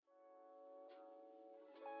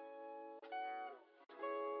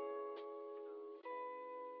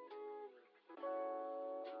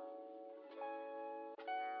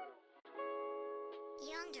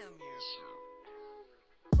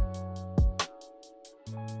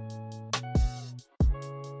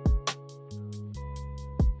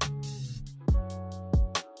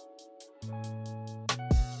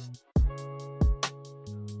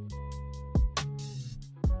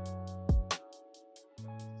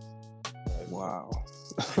Wow.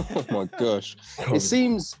 Oh my gosh. It Um,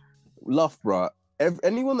 seems Loughborough,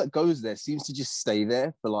 anyone that goes there seems to just stay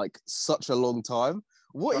there for like such a long time.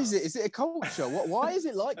 What is it? Is it a culture? Why is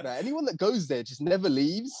it like that? Anyone that goes there just never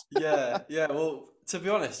leaves? Yeah. Well, to be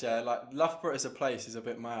honest, yeah, like Loughborough as a place is a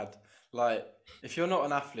bit mad. Like, if you're not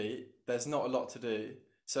an athlete, there's not a lot to do.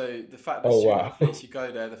 So the fact that oh student wow. athletes, you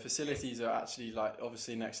go there, the facilities are actually like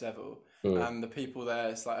obviously next level, Mm, and the people there,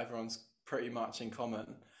 it's like everyone's pretty much in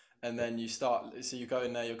common. And then you start, so you go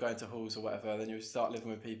in there, you're going to halls or whatever, then you start living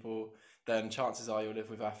with people. Then chances are you'll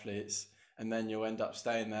live with athletes, and then you'll end up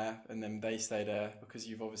staying there, and then they stay there because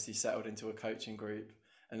you've obviously settled into a coaching group,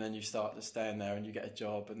 and then you start just staying there and you get a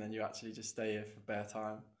job and then you actually just stay here for bare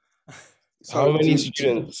time. how So many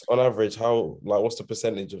students on average? What's the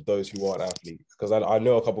percentage of those who aren't athletes? Because I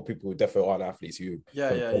know a couple of people who definitely aren't athletes who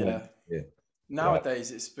Yeah. yeah. Right.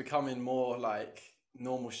 Nowadays it's becoming more like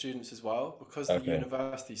normal students as well because the Okay.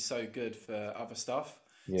 university's so good for other stuff.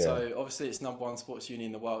 Yeah. So obviously it's number one sports uni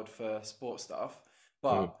in the world for sports stuff, Mm.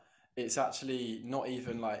 but it's actually not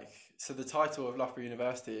even like, so the title of Loughborough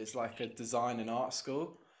University is like a design and art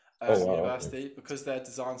school Oh wow. Okay. university because their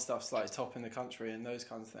design stuff's like top in the country and those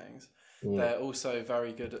kinds of things. Mm. They're also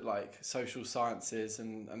very good at like social sciences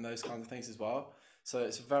and those kinds of things as well. So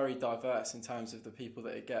it's very diverse in terms of the people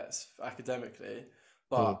that it gets academically, Mm.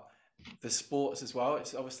 but the sports as well.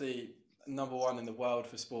 It's obviously number one in the world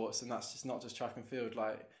for sports, and that's just not just track and field.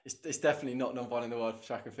 Like it's definitely not number one in the world for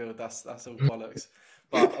track and field. That's all bollocks.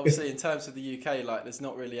 But obviously, in terms of the UK, like there's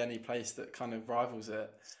not really any place that kind of rivals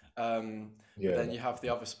it. But Yeah. then you have the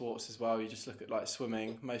other sports as well. You just look at like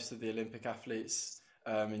swimming. Most of the Olympic athletes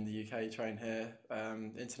in the UK train here.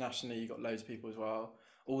 Internationally, you got loads of people as well.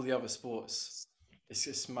 All the other sports, it's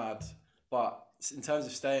just mad. But in terms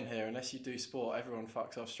of staying here, unless you do sport, everyone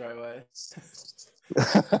fucks off straight away.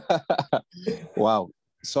 Wow.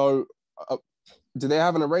 So uh, do they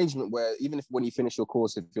have an arrangement where even if when you finish your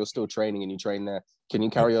course, if you're still training and you train there, can you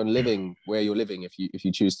carry on living where you're living if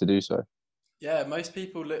you choose to do so? Yeah, most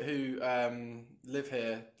people who live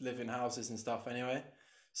here live in houses and stuff anyway.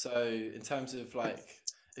 So in terms of like,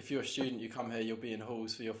 if you're a student, you come here, you'll be in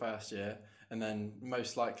halls for your first year, and then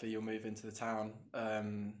most likely you'll move into the town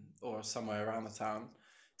or somewhere around the town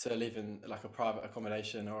to live in like a private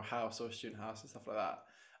accommodation or a house or a student house and stuff like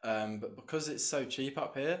that. But because it's so cheap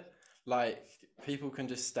up here, like people can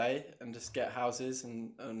just stay and just get houses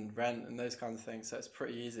and rent and those kinds of things. So it's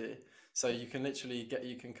pretty easy. So you can literally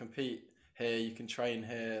you can compete here, you can train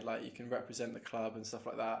here, like you can represent the club and stuff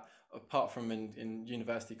like that, apart from in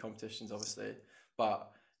university competitions, obviously. But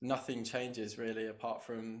nothing changes really apart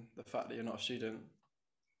from the fact that you're not a student.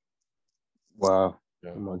 Wow.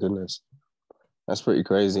 Yeah. Oh my goodness. That's pretty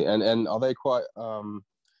crazy. And are they quite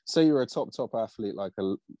say you're a top athlete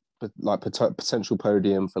like potential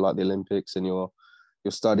podium for like the Olympics and you're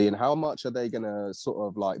studying, how much are they gonna sort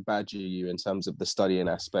of like badger you in terms of the studying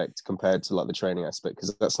aspect compared to like the training aspect?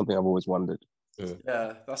 Because that's something I've always wondered. Mm.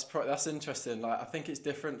 Yeah, that's interesting. Like I think it's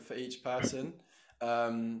different for each person,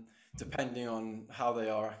 um, depending on how they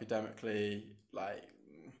are academically. Like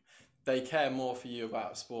they care more for you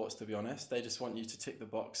about sports, to be honest. They just want you to tick the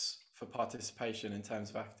box for participation in terms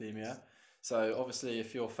of academia. So obviously,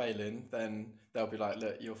 if you're failing, then they'll be like,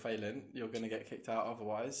 "Look, you're failing. You're going to get kicked out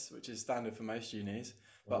otherwise," which is standard for most unis.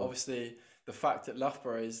 But Mm. obviously, the fact at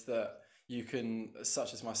Loughborough is that you can,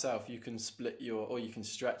 such as myself, you can split your or you can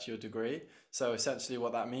stretch your degree. So essentially,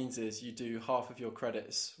 what that means is you do half of your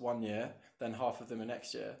credits one year, then half of them the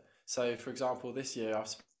next year. So, for example, this year I've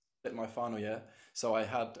split my final year. So I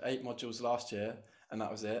had 8 modules last year, and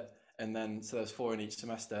that was it. And then so there's four in each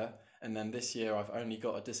semester. And then this year I've only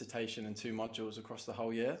got a dissertation and 2 modules across the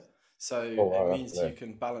whole year. So Oh it wow, that's means you clear.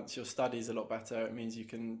 can balance your studies a lot better. It means you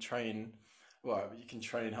can train, well, you can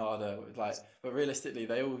train harder. Like, but realistically,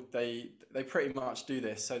 they pretty much do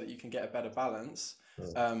this so that you can get a better balance.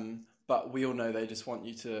 Mm. But we all know they just want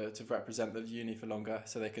you to represent the uni for longer,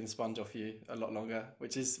 so they can sponge off you a lot longer,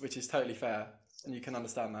 which is totally fair, and you can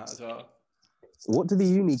understand that as well. What do the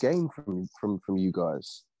uni gain from you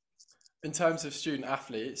guys? In terms of student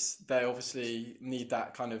athletes, they obviously need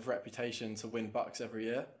that kind of reputation to win bucks every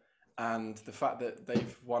year. And the fact that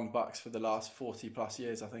they've won bucks for the last 40 plus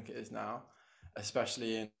years, I think it is now,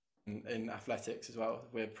 especially in athletics as well,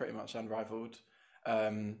 we're pretty much unrivaled.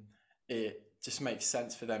 Um, it just makes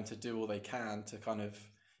sense for them to do all they can to kind of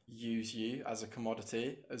use you as a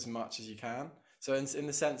commodity as much as you can. So in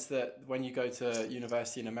the sense that when you go to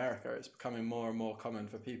university in America, it's becoming more and more common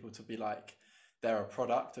for people to be like, they're a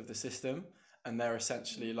product of the system, and they're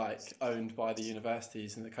essentially like owned by the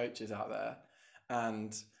universities and the coaches out there.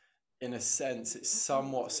 And in a sense, it's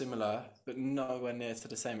somewhat similar, but nowhere near to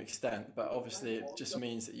the same extent. But obviously, it just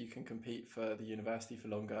means that you can compete for the university for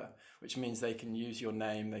longer, which means they can use your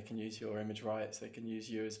name, they can use your image rights, they can use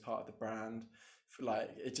you as part of the brand. Like,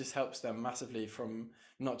 it just helps them massively from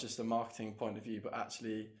not just a marketing point of view, but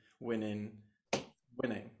actually winning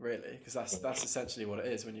really, because that's essentially what it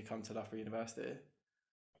is when you come to Loughborough University.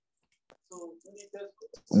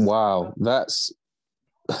 Wow, that's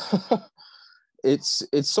it's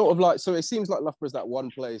sort of like, so it seems like Loughborough is that one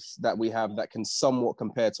place that we have that can somewhat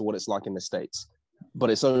compare to what it's like in the States, but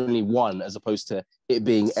it's only one as opposed to it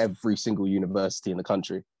being every single university in the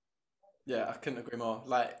country. Yeah, I couldn't agree more.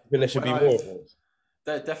 Like, There should be more of those.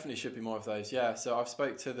 There definitely should be more of those. Yeah. So I've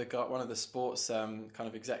spoke to the guy, one of the sports kind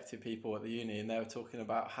of executive people at the uni, and they were talking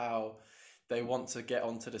about how they want to get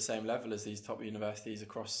onto the same level as these top universities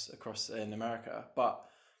across in America, but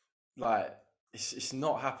like it's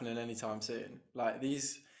not happening anytime soon. Like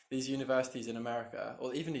these universities in America,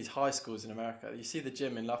 or even these high schools in America, you see the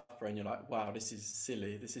gym in Loughborough and you're like, wow, this is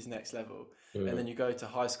silly, this is next level. And then you go to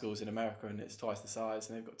high schools in America and it's twice the size,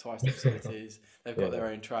 and they've got twice the facilities, they've got their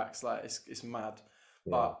own tracks. Like it's mad.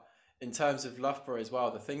 But in terms of Loughborough as well,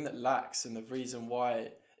 the thing that lacks and the reason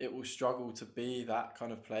why it will struggle to be that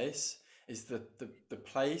kind of place is that the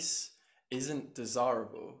place isn't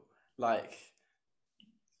desirable. Like,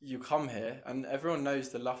 you come here and everyone knows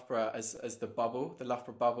the Loughborough as the bubble, the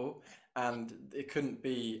Loughborough bubble, and it couldn't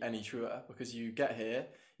be any truer, because you get here,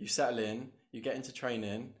 you settle in, you get into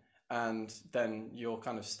training, and then you're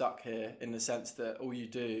kind of stuck here in the sense that all you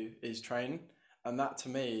do is train. And that to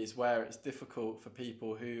me is where it's difficult for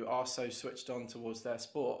people who are so switched on towards their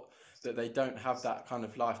sport that they don't have that kind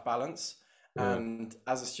of life balance. And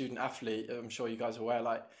as a student athlete, I'm sure you guys are aware,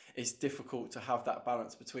 like, it's difficult to have that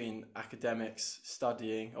balance between academics,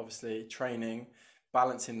 studying, obviously training,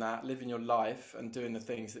 balancing that, living your life and doing the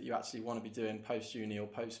things that you actually want to be doing post uni or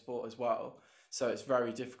post sport as well. So it's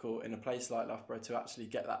very difficult in a place like Loughborough to actually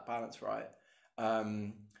get that balance right.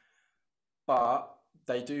 But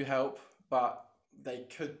they do help, but they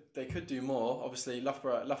could do more. Obviously,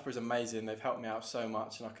 Loughborough is amazing. They've helped me out so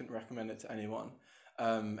much, and I couldn't recommend it to anyone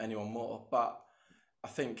more. But I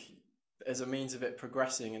think as a means of it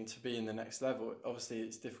progressing and to be in the next level, obviously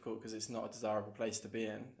it's difficult because it's not a desirable place to be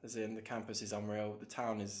in. As in, the campus is unreal, the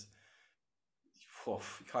town is, you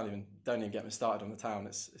don't even get me started on the town.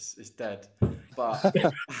 It's dead. But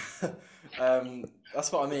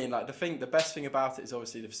that's what I mean. Like, the best thing about it is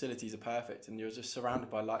obviously the facilities are perfect, and you're just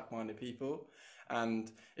surrounded by like-minded people.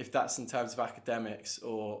 And if that's in terms of academics,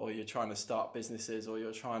 or you're trying to start businesses, or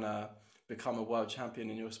you're trying to become a world champion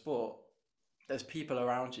in your sport, there's people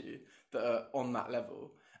around you that are on that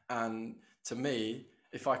level. And to me,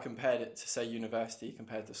 if I compared it to, say, university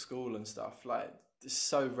compared to school and stuff, like, it's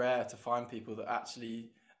so rare to find people that actually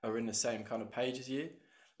are in the same kind of page as you.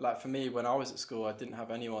 Like, for me, when I was at school, I didn't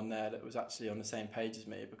have anyone there that was actually on the same page as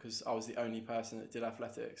me, because I was the only person that did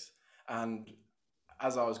athletics. And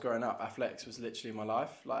as I was growing up, athletics was literally my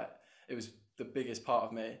life. Like, it was the biggest part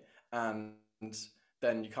of me. And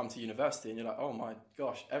then you come to university and you're like, oh my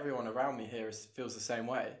gosh, everyone around me here feels the same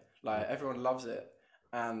way. Like, everyone loves it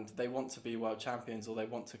and they want to be world champions, or they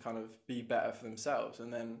want to kind of be better for themselves.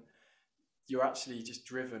 And then you're actually just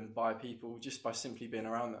driven by people just by simply being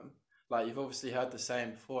around them. Like, you've obviously heard the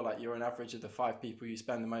saying before, like, you're an average of the 5 people you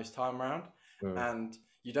spend the most time around. And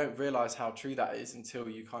you don't realize how true that is until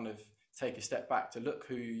you kind of take a step back to look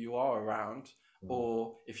who you are around,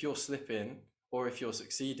 or if you're slipping or if you're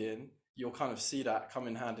succeeding, you'll kind of see that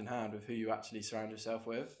coming hand in hand with who you actually surround yourself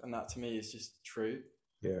with. And that to me is just true.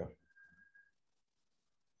 Yeah.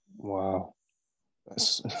 Wow.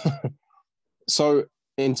 So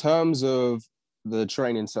in terms of the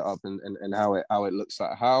training setup and how it looks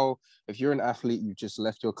like, how, if you're an athlete, you've just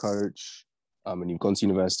left your coach, and you've gone to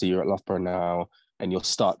university, you're at Loughborough now, and you're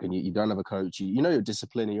stuck and you don't have a coach, you know you're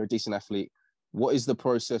disciplined and you're a decent athlete. What is the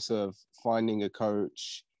process of finding a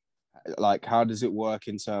coach? Like, how does it work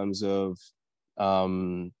in terms of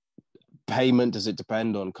payment? Does it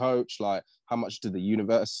depend on coach? Like, how much do the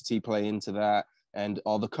university play into that? And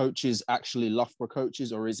are the coaches actually Loughborough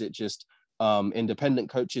coaches, or is it just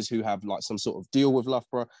independent coaches who have like some sort of deal with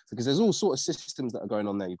Loughborough? Because there's all sort of systems that are going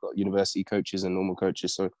on there. You've got university coaches and normal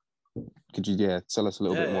coaches. So could you tell us a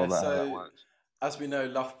little bit more about how that works? As we know,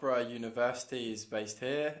 Loughborough University is based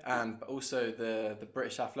here, and also the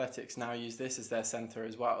British Athletics now use this as their centre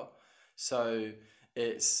as well. So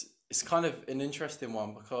it's kind of an interesting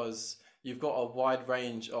one because you've got a wide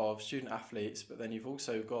range of student athletes, but then you've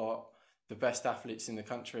also got the best athletes in the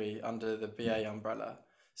country under the BA umbrella.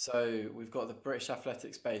 So we've got the British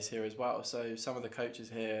Athletics base here as well. So some of the coaches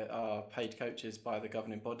here are paid coaches by the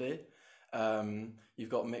governing body. You've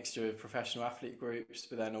got a mixture of professional athlete groups,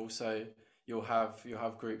 but then also you'll have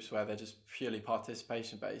groups where they're just purely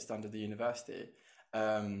participation based under the university.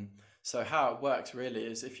 Um, so how it works really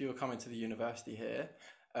is if you were coming to the university here,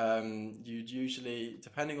 you'd usually,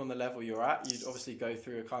 depending on the level you're at, you'd obviously go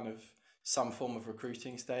through a kind of some form of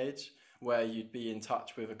recruiting stage where you'd be in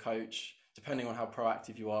touch with a coach, depending on how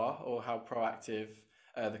proactive you are or how proactive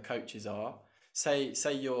the coaches are. Say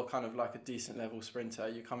you're kind of like a decent level sprinter,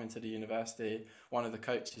 you come into the university, one of the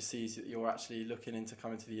coaches sees that you're actually looking into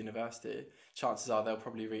coming to the university, chances are they'll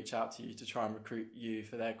probably reach out to you to try and recruit you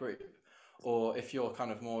for their group. Or if you're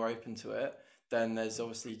kind of more open to it, then there's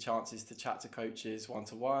obviously chances to chat to coaches one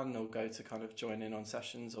to one or go to kind of join in on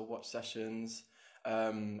sessions or watch sessions,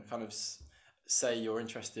 kind of say you're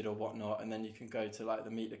interested or whatnot, and then you can go to like the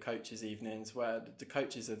meet the coaches evenings where the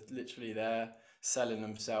coaches are literally there selling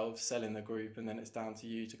themselves, selling the group, and then it's down to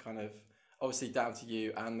you to kind of, obviously down to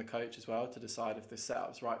you and the coach as well to decide if the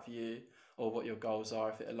setup's right for you or what your goals are,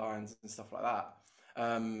 if it aligns and stuff like that.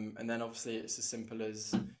 And then obviously it's as simple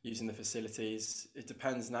as using the facilities. It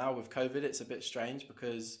depends now with COVID, it's a bit strange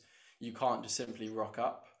because you can't just simply rock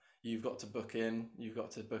up. You've got to book in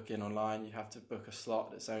online, you have to book a slot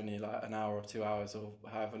that's only like an hour or 2 hours or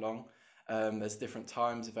however long. There's different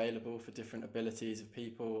times available for different abilities of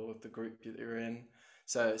people of the group that you're in.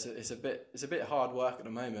 So it's a bit hard work at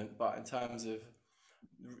the moment, but in terms of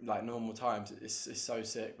like normal times, it's so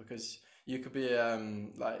sick because you could be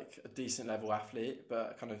like a decent level athlete,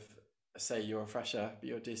 but kind of say you're a fresher, but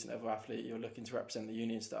you're a decent level athlete, you're looking to represent the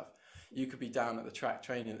uni and stuff. You could be down at the track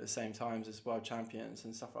training at the same times as world champions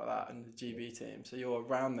and stuff like that, and the GB team. So you're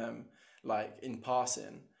around them like in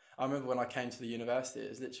passing. I remember when I came to the university, it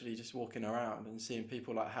was literally just walking around and seeing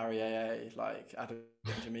people like Harry AA, like Adam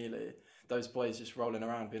Jamili, those boys just rolling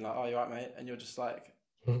around being like, "Oh, you right, mate?" And you're just like,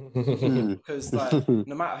 because like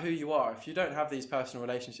no matter who you are, if you don't have these personal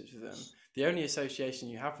relationships with them, the only association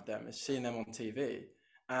you have with them is seeing them on TV.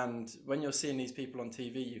 And when you're seeing these people on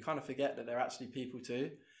TV, you kind of forget that they're actually people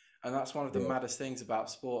too. And that's one of the Yeah. maddest things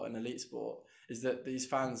about sport and elite sport is that these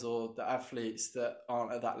fans or the athletes that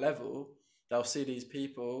aren't at that level, they'll see these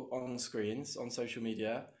people on screens, on social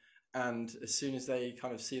media, and as soon as they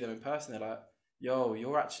kind of see them in person, they're like, yo,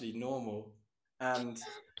 you're actually normal. And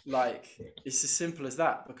like, it's as simple as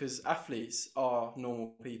that because athletes are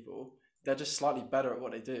normal people. They're just slightly better at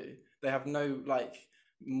what they do. They have no like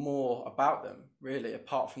more about them really,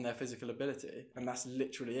 apart from their physical ability. And that's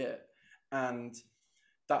literally it. And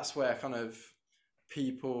that's where kind of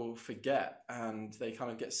people forget and they kind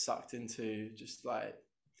of get sucked into just like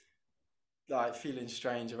feeling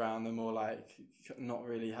strange around them or like not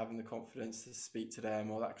really having the confidence to speak to them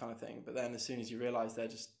or that kind of thing. But then as soon as you realize they're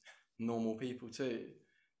just normal people too,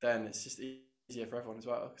 then it's just easier for everyone as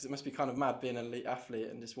well. Because it must be kind of mad being an elite athlete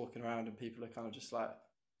and just walking around and people are kind of just like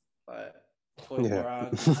pointing Yeah.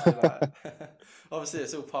 around. Just be like, obviously,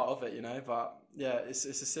 it's all part of it, you know. But yeah, it's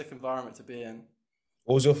a sick environment to be in.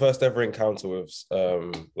 What was your first ever encounter with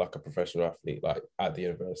like a professional athlete, like at the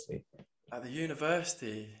university? At the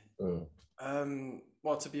university, Mm.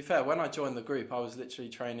 well, to be fair, when I joined the group, I was literally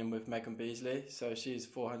training with Megan Beasley. So she's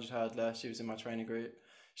 400 hurdler. She was in my training group.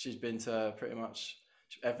 She's been to pretty much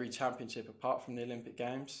every championship apart from the Olympic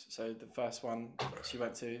Games. So the first one she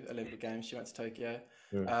went to, Olympic Games, she went to Tokyo.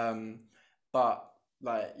 Mm. But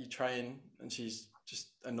like you train and she's just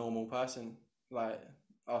a normal person. Like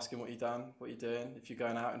asking what you done, what you doing, if you're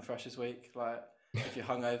going out in Freshers Week, like if you're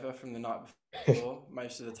hungover from the night before.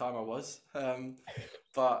 Most of the time I was.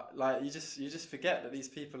 But like you just forget that these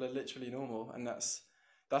people are literally normal, and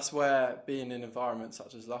that's where being in environments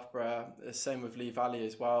such as Loughborough, the same with Lee Valley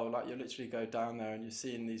as well. Like you literally go down there and you're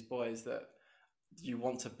seeing these boys that you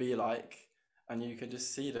want to be like, and you can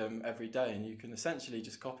just see them every day, and you can essentially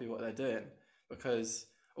just copy what they're doing because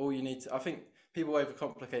all you need to. I think people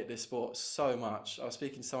overcomplicate this sport so much. I was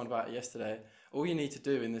speaking to someone about it yesterday. All you need to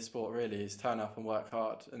do in this sport really is turn up and work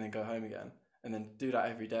hard, and then go home again, and then do that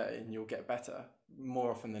every day, and you'll get better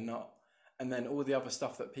more often than not. And then all the other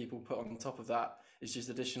stuff that people put on top of that is just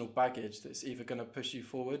additional baggage that's either going to push you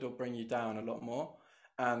forward or bring you down a lot more.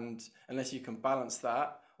 And unless you can balance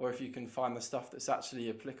that, or if you can find the stuff that's actually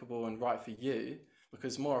applicable and right for you,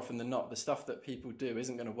 because more often than not, the stuff that people do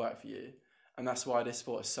isn't going to work for you. And that's why this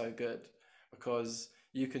sport is so good, because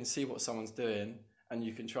you can see what someone's doing and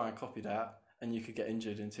you can try and copy that and you could get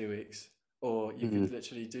injured in 2 weeks. or you could Mhm.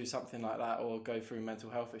 literally do something like that, or go through a mental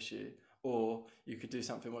health issue, or you could do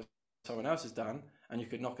something what someone else has done, and you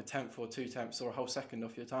could knock a tenth or 2 tenths or a whole second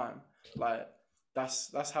off your time. Like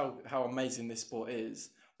that's how amazing this sport is,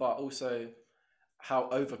 but also how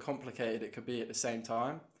overcomplicated it could be at the same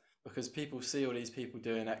time, because people see all these people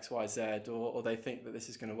doing X, Y, Z, or they think that this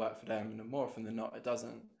is going to work for them, and more often than not, it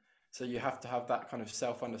doesn't. So you have to have that kind of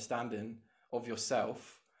self understanding of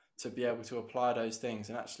yourself to be able to apply those things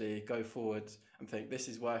and actually go forward and think, this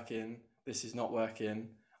is working, this is not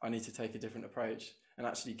working, I need to take a different approach, and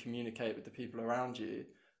actually communicate with the people around you,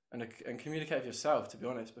 and communicate with yourself, to be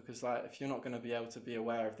honest, because like if you're not going to be able to be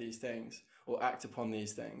aware of these things or act upon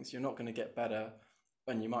these things, you're not going to get better,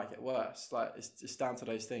 and you might get worse. Like it's down to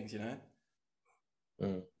those things, you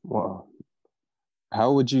know. Wow.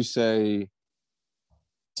 How would you say?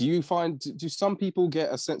 Do you find do some people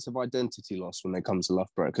get a sense of identity loss when they come to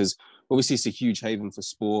Loughborough? Because obviously it's a huge haven for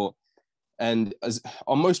sport, and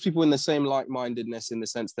are most people in the same like-mindedness in the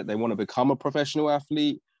sense that they want to become a professional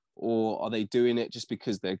athlete, or are they doing it just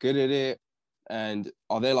because they're good at it? And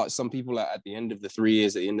are there like some people at the end of the 3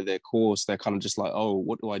 years, at the end of their course, they're kind of just like, oh,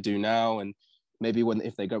 what do I do now? And maybe when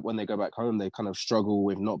they go back home, they kind of struggle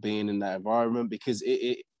with not being in that environment, because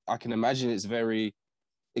I can imagine it's very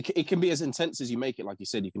it can be as intense as you make it. Like you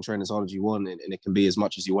said, you can train as hard as you want, and it can be as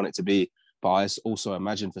much as you want it to be. But I also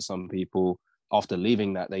imagine for some people, after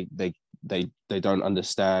leaving that, they don't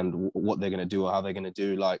understand what they're going to do or how they're going to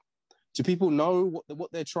do. Like, do people know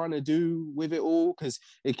what they're trying to do with it all? Because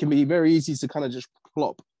it can be very easy to kind of just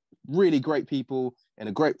plop really great people in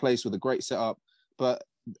a great place with a great setup, but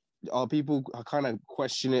are people kind of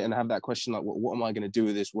question it and have that question like, what am I going to do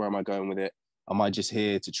with this? Where am I going with it? Am I just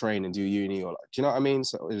here to train and do uni, or like, do you know what I mean?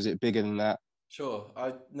 So is it bigger than that? Sure.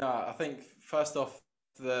 I think first off,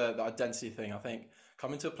 the identity thing. I think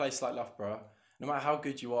coming to a place like Loughborough, no matter how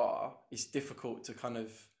good you are, it's difficult to kind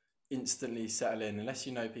of instantly settle in unless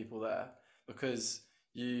you know people there, because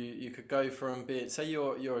you could go from being, say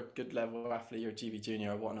you're a good level athlete, you're a GB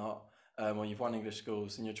junior or whatnot, or you've won English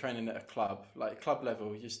schools and you're training at a club, like club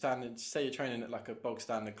level. You're standing, say you're training at like a bog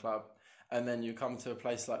standard club, and then you come to a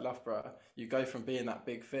place like Loughborough. You go from being that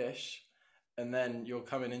big fish, and then you're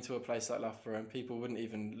coming into a place like Loughborough and people wouldn't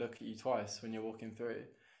even look at you twice when you're walking through.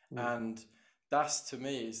 Mm. And that's, to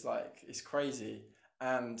me, is like, it's crazy.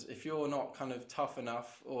 And if you're not kind of tough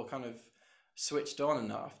enough or kind of switched on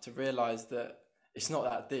enough to realize that it's not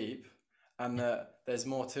that deep and that there's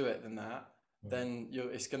more to it than that, then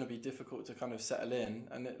it's going to be difficult to kind of settle in.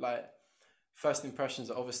 And like, first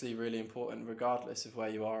impressions are obviously really important regardless of where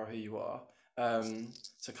you are or who you are.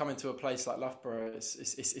 So coming to a place like Loughborough,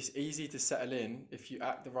 it's easy to settle in if you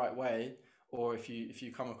act the right way, or if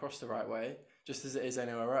you come across the right way, just as it is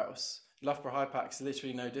anywhere else. Loughborough High Pack's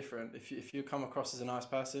literally no different. If you come across as a nice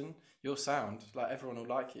person, you'll sound like everyone will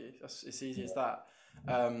like you. It's easy as that.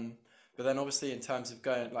 Um, but then obviously in terms of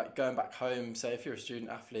going back home, say if you're a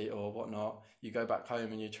student athlete or whatnot, you go back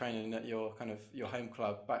home and you're training at your kind of your home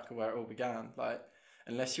club back where it all began. Like,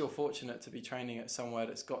 unless you're fortunate to be training at somewhere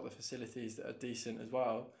that's got the facilities that are decent as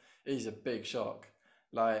well, it is a big shock.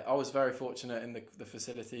 Like, I was very fortunate in the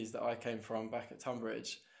facilities that I came from back at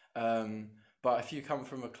Tunbridge. Um, but if you come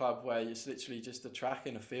from a club where it's literally just a track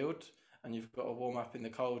in a field and you've got to warm up in the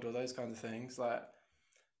cold or those kinds of things, like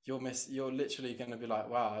you're literally going to be like,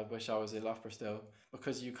 wow, I wish I was in Loughborough still,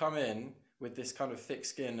 because you come in with this kind of thick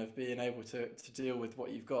skin of being able to deal with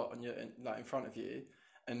what you've got and like in front of you,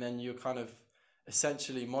 and then you're kind of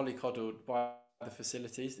essentially mollycoddled by the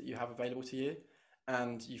facilities that you have available to you,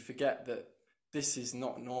 and you forget that this is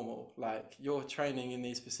not normal. Like, you're training in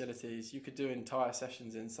these facilities, you could do entire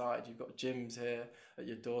sessions inside. You've got gyms here at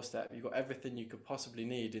your doorstep. You've got everything you could possibly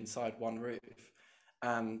need inside one roof,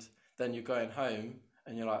 and then you're going home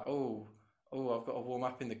and you're like, oh, I've got to warm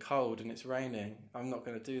up in the cold and it's raining. I'm not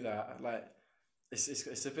going to do that. Like,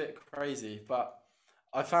 it's a bit crazy, but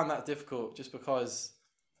I found that difficult just because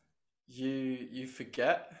you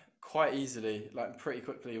forget quite easily, like pretty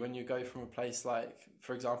quickly, when you go from a place like,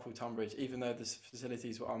 for example, Tunbridge, even though the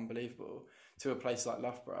facilities were unbelievable, to a place like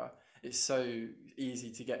Loughborough. It's so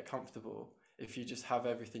easy to get comfortable if you just have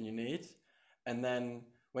everything you need, and then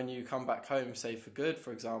when you come back home, say for good,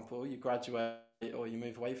 for example, you graduate or you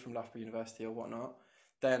move away from Loughborough University or whatnot,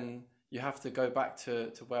 then you have to go back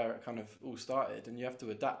to where it kind of all started, and you have to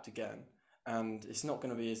adapt again. And it's not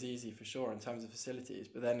going to be as easy for sure in terms of facilities.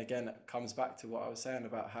 But then again, it comes back to what I was saying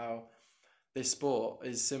about how this sport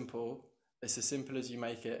is simple. It's as simple as you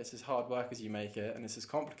make it, it's as hard work as you make it, and it's as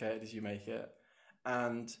complicated as you make it.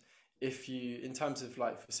 And if you, in terms of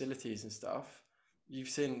like facilities and stuff, you've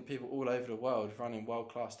seen people all over the world running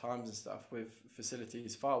world-class times and stuff with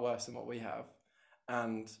facilities far worse than what we have.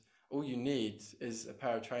 And all you need is a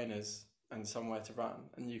pair of trainers and somewhere to run,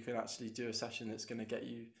 and you can actually do a session that's going to get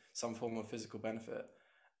you some form of physical benefit.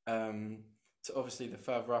 So obviously, the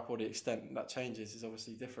further up or the extent that changes is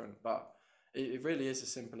obviously different, but it really is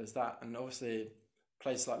as simple as that. And obviously, a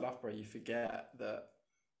place like Loughborough, you forget that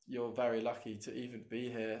you're very lucky to even be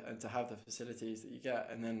here and to have the facilities that you get.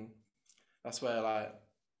 And then that's where like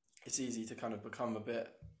it's easy to kind of become a bit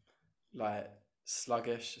like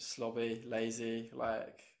sluggish, slobby, lazy,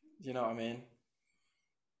 like, you know what I mean?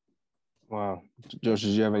 Wow. Josh,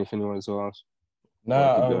 did you have anything you wanted to ask? Or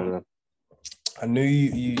I keep going Nah, then? I knew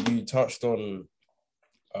you touched on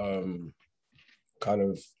kind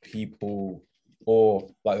of people or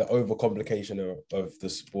like the overcomplication of the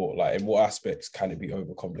sport. Like in what aspects can it be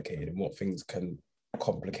overcomplicated and what things can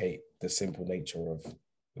complicate the simple nature of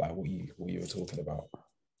like what you were talking about?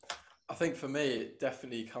 I think for me, it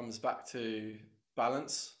definitely comes back to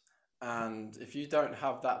balance. And if you don't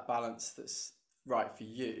have that balance that's right for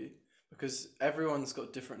you, because everyone's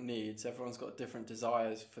got different needs, everyone's got different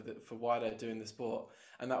desires for why they're doing the sport,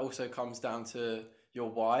 and that also comes down to your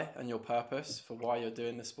why and your purpose for why you're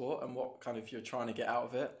doing the sport and what kind of you're trying to get out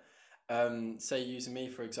of it. Say using me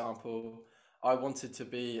for example, I wanted to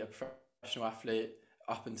be a professional athlete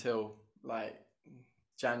up until like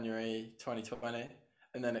January 2020,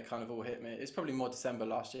 and then it kind of all hit me. It's probably more December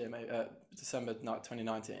last year, maybe December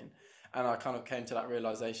 2019, and I kind of came to that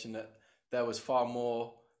realization that there was far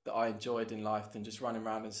more that I enjoyed in life than just running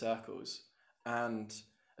around in circles. And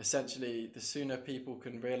essentially, the sooner people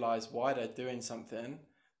can realize why they're doing something,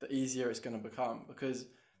 the easier it's going to become. Because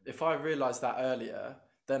if I realized that earlier,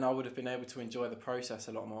 then I would have been able to enjoy the process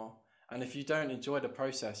a lot more. And if you don't enjoy the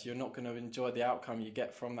process, you're not going to enjoy the outcome you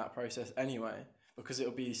get from that process anyway, because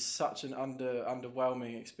it'll be such an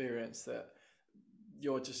underwhelming experience that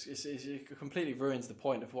you're just it completely ruins the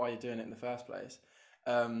point of why you're doing it in the first place.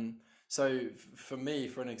 Um, so for me,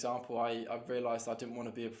 for an example, I realized I didn't want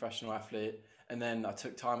to be a professional athlete, and then I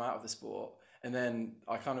took time out of the sport, and then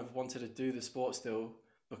I kind of wanted to do the sport still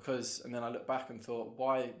because, and then I looked back and thought,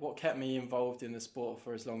 why? What kept me involved in the sport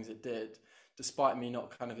for as long as it did, despite me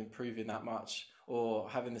not kind of improving that much or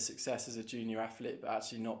having the success as a junior athlete, but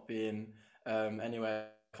actually not being anywhere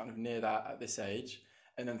kind of near that at this age,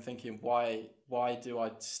 and then thinking why do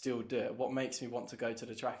I still do it? What makes me want to go to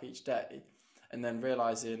the track each day? And then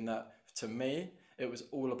realizing that to me it was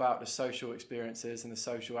all about the social experiences and the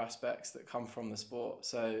social aspects that come from the sport.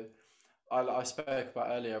 So I spoke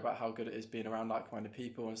about earlier about how good it is being around like-minded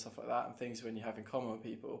people and stuff like that, and things when you have in common with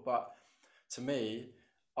people. But to me,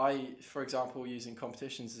 for example, using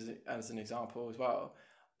competitions as an example as well,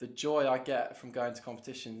 the joy I get from going to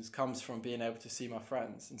competitions comes from being able to see my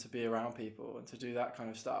friends and to be around people and to do that kind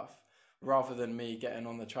of stuff, rather than me getting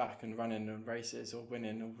on the track and running in races or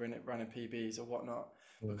winning or running PBs or whatnot,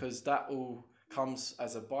 because that all comes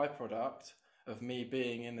as a byproduct of me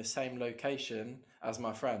being in the same location as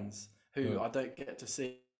my friends who I don't get to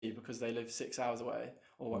see because they live 6 hours away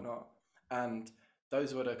or whatnot. And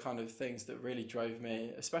those were the kind of things that really drove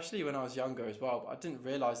me, especially when I was younger as well. But I didn't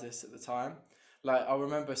realize this at the time. Like I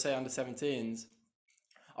remember, say under 17s,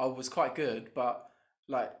 I was quite good, but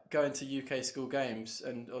like going to UK school games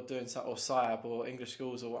and or doing so, or SIAB or English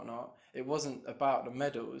schools or whatnot, it wasn't about the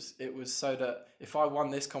medals. It was so that if I won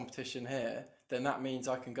this competition here, then that means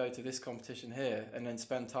I can go to this competition here and then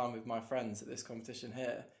spend time with my friends at this competition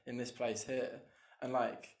here in this place here. And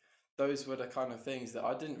like those were the kind of things that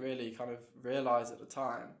I didn't really kind of realize at the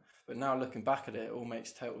time. But now looking back at it, it all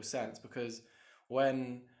makes total sense, because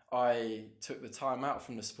when I took the time out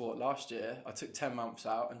from the sport last year, I took 10 months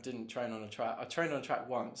out and didn't train on a track. I trained on a track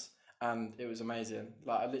once and it was amazing.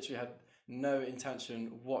 Like I literally had no intention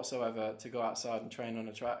whatsoever to go outside and train on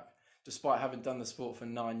a track, despite having done the sport for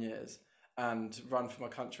 9 years and run for my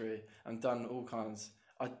country and done all kinds.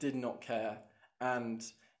 I did not care. And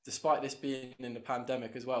despite this being in the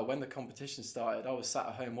pandemic as well, when the competition started, I was sat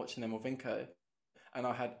at home watching them with Vinco, and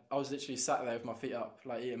I was literally sat there with my feet up,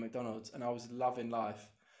 like eating McDonald's, and I was loving life.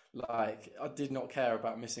 Like I did not care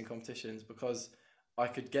about missing competitions because I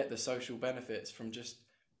could get the social benefits from just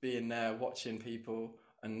being there, watching people,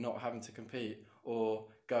 and not having to compete, or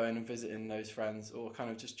going and visiting those friends, or kind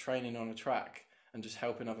of just training on a track and just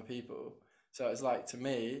helping other people. So it's like, to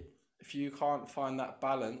me, if you can't find that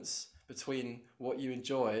balance between what you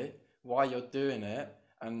enjoy, why you're doing it,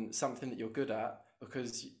 and something that you're good at,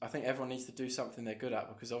 because I think everyone needs to do something they're good at,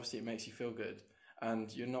 because obviously it makes you feel good,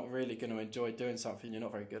 and you're not really going to enjoy doing something you're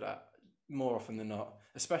not very good at more often than not,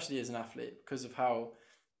 especially as an athlete, because of how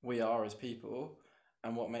we are as people.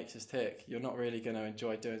 and what makes us tick, you're not really going to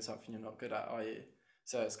enjoy doing something you're not good at, are you?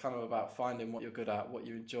 So it's kind of about finding what you're good at, what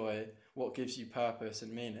you enjoy, what gives you purpose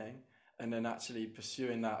and meaning, and then actually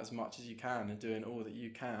pursuing that as much as you can and doing all that you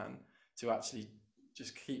can to actually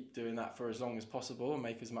just keep doing that for as long as possible and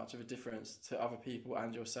make as much of a difference to other people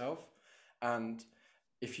and yourself. And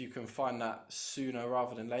if you can find that sooner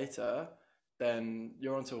rather than later, then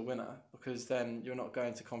you're onto a winner, because then you're not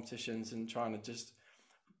going to competitions and trying to just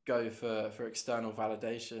go for external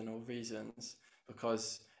validation or reasons.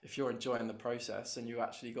 Because if you're enjoying the process and you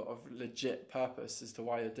actually got a legit purpose as to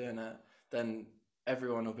why you're doing it, then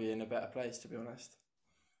everyone will be in a better place, to be honest.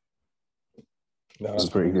 No, That's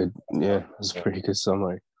pretty good. Yeah, that's a pretty good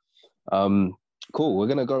summary. Cool. We're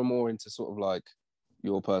gonna go more into sort of like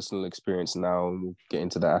your personal experience now, and we'll get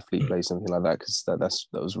into the athlete place and everything like that, because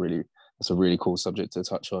that's a really cool subject to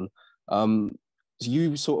touch on.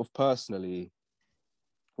 You sort of personally,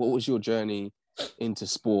 what was your journey into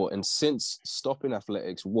sport, and since stopping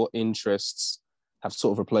athletics, what interests have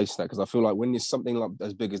sort of replaced that? Because I feel like when there's something like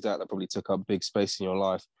as big as that probably took up big space in your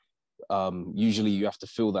life, usually you have to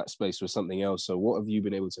fill that space with something else. So what have you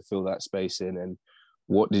been able to fill that space in, and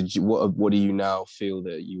what do you now feel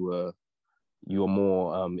that you are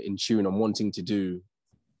more in tune on wanting to do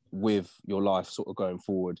with your life sort of going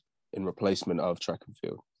forward in replacement of track and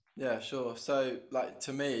field? Yeah, sure. So, like,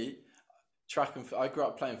 to me, I grew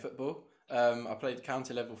up playing football. I played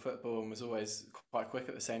county level football and was always quite quick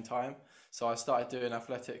at the same time. So I started doing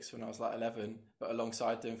athletics when I was like 11, but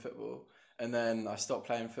alongside doing football. And then I stopped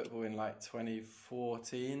playing football in like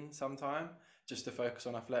 2014 sometime, just to focus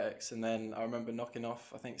on athletics. And then I remember knocking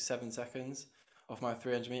off, I think, 7 seconds off my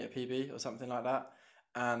 300-meter PB or something like that.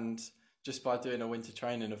 And just by doing a winter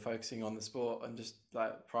training and focusing on the sport and just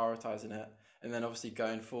like prioritizing it, and then obviously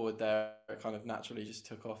going forward there, it kind of naturally just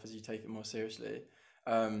took off as you take it more seriously.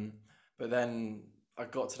 Um, but then I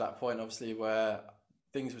got to that point, obviously, where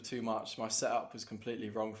things were too much. My setup was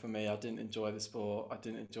completely wrong for me. I didn't enjoy the sport. I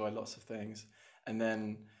didn't enjoy lots of things. And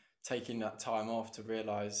then taking that time off to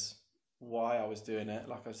realize why I was doing it,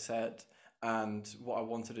 like I said, and what I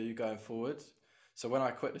wanted to do going forward. So when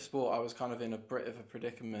I quit the sport, I was kind of in a bit of a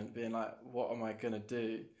predicament, being like, what am I going to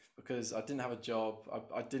do? Because I didn't have a job.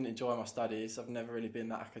 I didn't enjoy my studies. I've never really been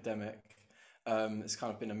that academic. It's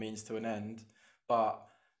kind of been a means to an end. But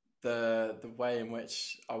the way in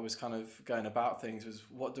which I was kind of going about things was,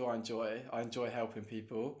 what do I enjoy? I enjoy helping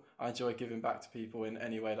people. I enjoy giving back to people in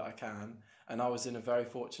any way that I can. And I was in a very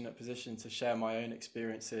fortunate position to share my own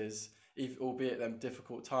experiences, albeit them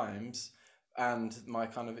difficult times, and my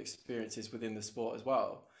kind of experiences within the sport as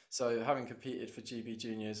well. So having competed for GB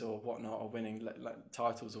juniors or whatnot, or winning like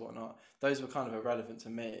titles or whatnot, those were kind of irrelevant to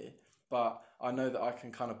me. But I know that I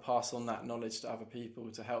can kind of pass on that knowledge to other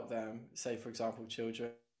people to help them, say, for example,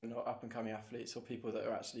 children or up and coming athletes, or people that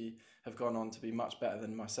are actually have gone on to be much better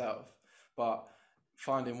than myself. But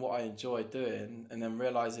finding what I enjoy doing, and then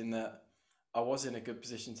realizing that I was in a good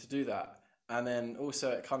position to do that. And then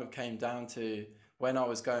also it kind of came down to, when I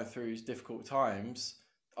was going through difficult times,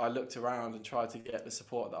 I looked around and tried to get the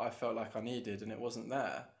support that I felt like I needed, and it wasn't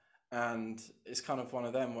there. And it's kind of one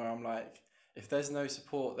of them where I'm like, if there's no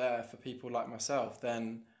support there for people like myself,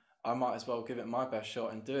 then I might as well give it my best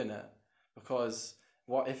shot in doing it. Because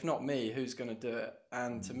what if not me, who's going to do it?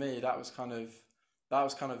 And to me, that was kind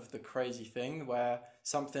of the crazy thing, where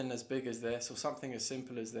something as big as this, or something as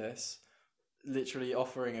simple as this, literally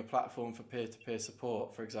offering a platform for peer-to-peer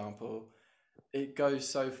support, for example, it goes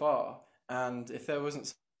so far. And if there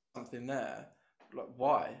wasn't something there, like,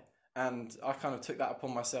 why? And I kind of took that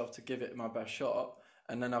upon myself to give it my best shot.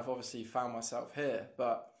 And then I've obviously found myself here.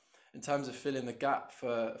 But in terms of filling the gap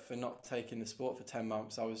for not taking the sport for 10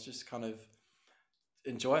 months, I was just kind of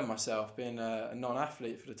enjoying myself, being a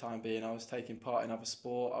non-athlete for the time being. I was taking part in other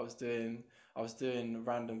sport. I was doing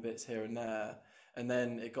random bits here and there. And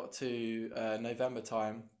then it got to November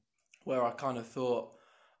time, where I kind of thought,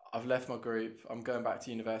 I've left my group. I'm going back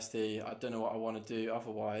to university. I don't know what I want to do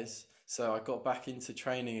otherwise. So I got back into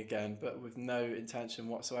training again, but with no intention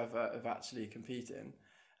whatsoever of actually competing.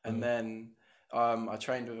 And then I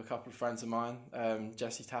trained with a couple of friends of mine,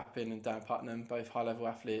 Jesse Tappin and Dan Putnam, both high-level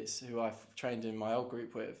athletes who I've trained in my old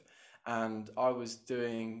group with. And I was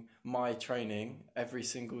doing my training every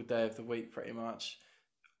single day of the week, pretty much,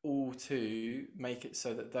 all to make it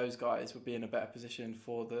so that those guys would be in a better position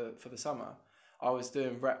for the summer. I was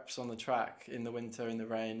doing reps on the track in the winter, in the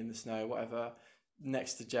rain, in the snow, whatever,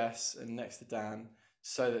 next to Jess and next to Dan,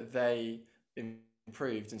 so that they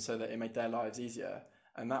improved and so that it made their lives easier.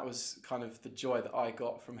 And that was kind of the joy that I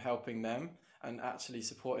got from helping them and actually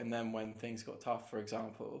supporting them when things got tough, for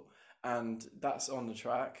example. And that's on the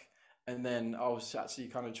track. And then I was actually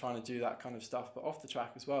kind of trying to do that kind of stuff, but off the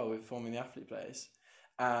track as well with forming the athlete place.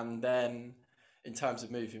 And then in terms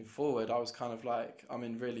of moving forward, I was kind of like, I'm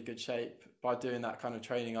in really good shape. By doing that kind of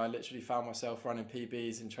training, I literally found myself running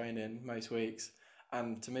PBs in training most weeks.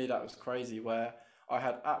 And to me, that was crazy, where I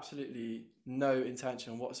had absolutely no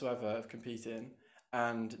intention whatsoever of competing,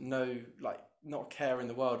 and no, like, not care in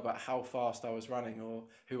the world about how fast I was running or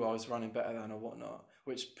who I was running better than or whatnot,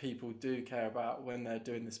 which people do care about when they're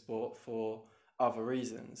doing the sport for other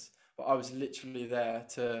reasons. But I was literally there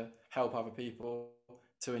to help other people,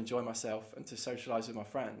 to enjoy myself, and to socialize with my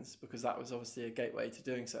friends, because that was obviously a gateway to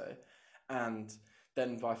doing so. And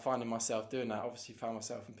then by finding myself doing that, obviously found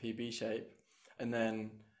myself in PB shape. And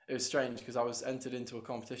then it was strange because I was entered into a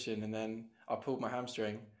competition, and then I pulled my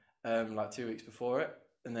hamstring like 2 weeks before it,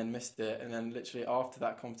 and then missed it. And then literally after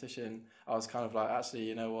that competition, I was kind of like, actually,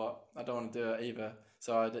 you know what? I don't want to do it either.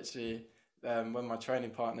 So I literally, when my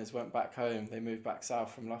training partners went back home, they moved back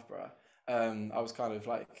south from Loughborough. I was kind of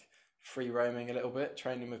like free roaming a little bit,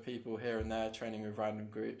 training with people here and there, training with random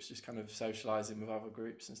groups, just kind of socializing with other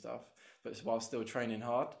groups and stuff, but while still training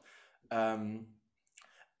hard. Um,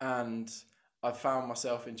 and I found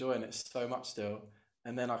myself enjoying it so much still.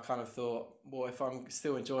 And then I kind of thought, well, if I'm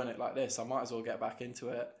still enjoying it like this, I might as well get back into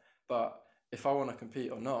it. But if I want to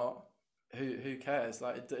compete or not, who cares?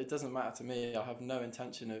 Like, it doesn't matter to me. I have no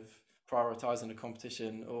intention of prioritizing a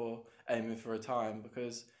competition or aiming for a time,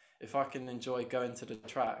 because if I can enjoy going to the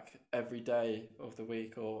track every day of the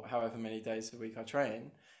week or however many days a week I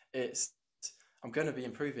train, it's I'm going to be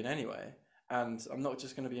improving anyway. And I'm not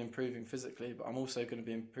just going to be improving physically, but I'm also going to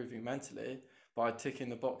be improving mentally by ticking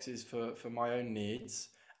the boxes for my own needs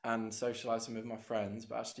and socializing with my friends,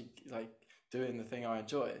 but actually like doing the thing I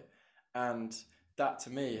enjoy. And that to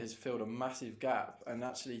me has filled a massive gap and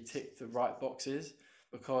actually ticked the right boxes,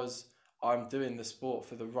 because I'm doing the sport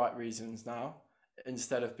for the right reasons now,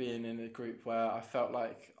 instead of being in a group where I felt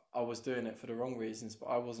like I was doing it for the wrong reasons, but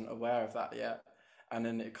I wasn't aware of that yet. And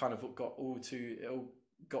then it kind of it all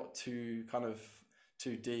got too kind of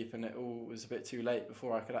too deep, and it all was a bit too late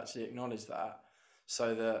before I could actually acknowledge that.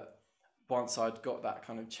 So that once I'd got that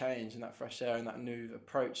kind of change and that fresh air and that new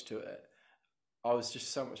approach to it, I was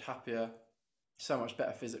just so much happier, so much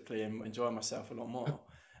better physically, and enjoying myself a lot more.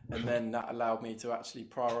 And then that allowed me to actually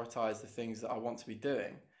prioritize the things that I want to be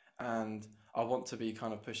doing. And I want to be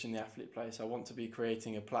kind of pushing the athlete place. I want to be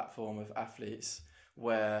creating a platform of athletes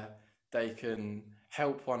where they can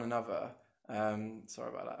help one another. Sorry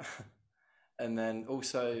about that. And then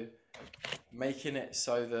also making it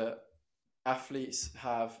so that athletes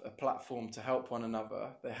have a platform to help one another.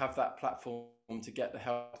 They have that platform to get the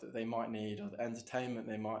help that they might need, or the entertainment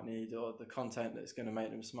they might need, or the content that's going to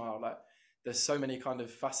make them smile. Like, there's so many kind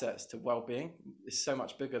of facets to well-being. It's so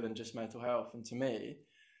much bigger than just mental health. And to me,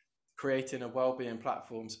 creating a well-being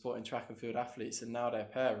platform supporting track and field athletes and now their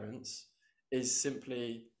parents is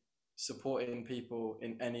simply supporting people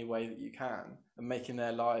in any way that you can, and making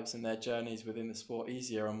their lives and their journeys within the sport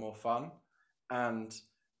easier and more fun. And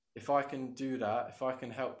if I can do that, if I can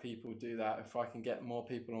help people do that, if I can get more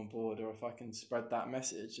people on board, or if I can spread that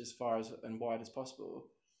message as far as and wide as possible,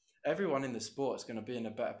 everyone in the sport is going to be in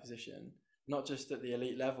a better position, not just at the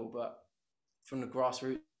elite level, but from the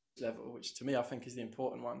grassroots level, which to me I think is the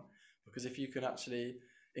important one. Because if you can actually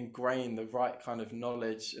ingrain the right kind of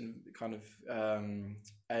knowledge and kind of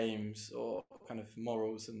aims or kind of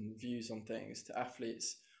morals and views on things to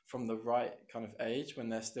athletes from the right kind of age, when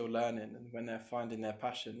they're still learning and when they're finding their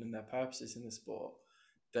passion and their purposes in the sport,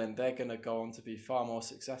 then they're going to go on to be far more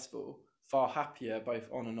successful, far happier, both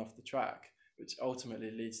on and off the track, which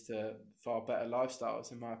ultimately leads to far better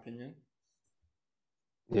lifestyles, in my opinion.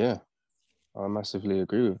 Yeah, I massively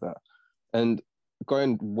agree with that. And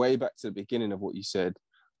going way back to the beginning of what you said,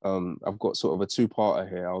 I've got sort of a two-parter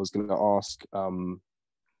here. I was going to ask,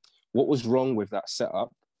 what was wrong with that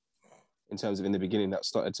setup in terms of in the beginning that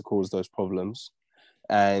started to cause those problems?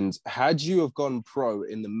 And had you have gone pro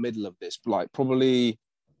in the middle of this, like probably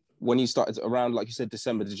when you started around, like you said,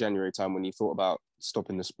 December to January time, when you thought about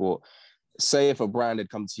stopping the sport, say if a brand had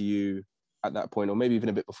come to you at that point, or maybe even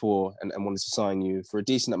a bit before, and wanted to sign you for a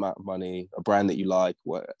decent amount of money, a brand that you like,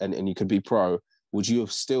 and you could be pro, would you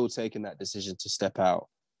have still taken that decision to step out?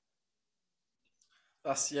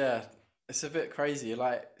 Yeah, it's a bit crazy.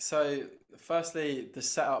 Like, so firstly, the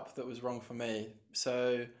setup that was wrong for me.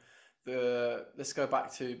 So let's go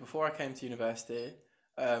back to before I came to university.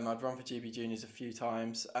 I'd run for GB Juniors a few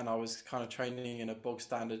times, and I was kind of training in a bog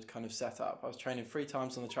standard kind of setup. I was training 3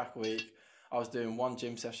 times on the track a week. I was doing 1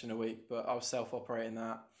 gym session a week, but I was self-operating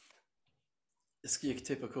that. It's your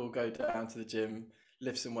typical go down to the gym,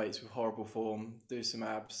 lift some weights with horrible form, do some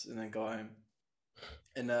abs, and then go home.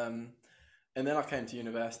 And then I came to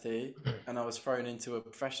university, and I was thrown into a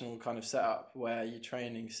professional kind of setup where you're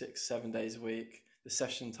training 6-7 days a week. The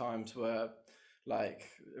session times were like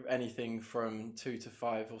anything from 2 to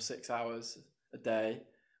 5 or 6 hours a day,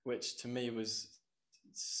 which to me was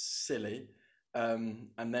silly. And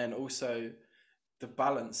then also the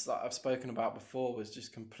balance that I've spoken about before was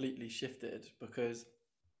just completely shifted, because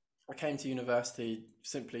I came to university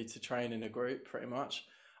simply to train in a group, pretty much.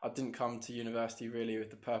 I didn't come to university really with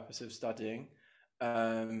the purpose of studying,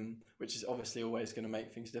 which is obviously always going to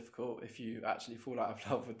make things difficult if you actually fall out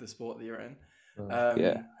of love with the sport that you're in.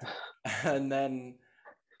 Yeah. And then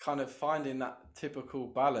kind of finding that typical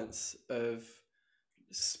balance of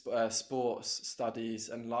sports, studies,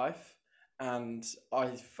 and life. And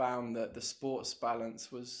I found that the sports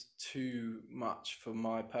balance was too much for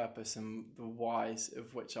my purpose and the whys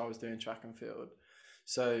of which I was doing track and field.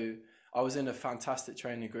 So I was in a fantastic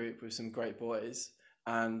training group with some great boys,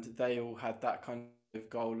 and they all had that kind of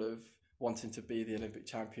goal of wanting to be the Olympic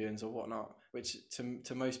champions or whatnot, which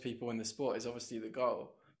to most people in the sport is obviously the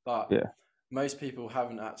goal. But most people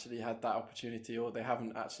haven't actually had that opportunity, or they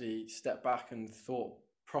haven't actually stepped back and thought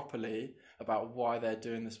properly about why they're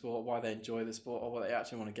doing the sport, why they enjoy the sport, or what they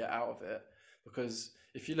actually want to get out of it. Because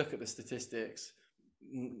if you look at the statistics,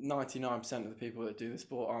 99% of the people that do the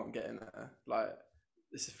sport aren't getting there. Like,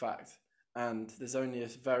 it's a fact. And there's only a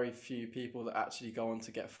very few people that actually go on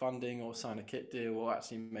to get funding or sign a kit deal or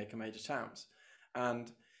actually make a major champs.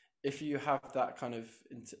 And if you have that kind of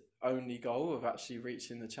only goal of actually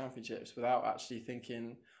reaching the championships without actually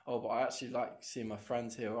thinking, oh, but I actually like seeing my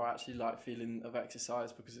friends here, or I actually like feeling of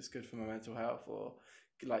exercise because it's good for my mental health, or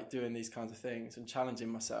like doing these kinds of things and challenging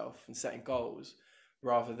myself and setting goals,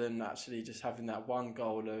 rather than actually just having that one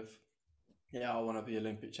goal of, I want to be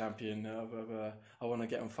Olympic champion, I want to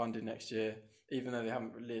get on funding next year, even though they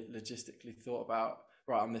haven't really logistically thought about,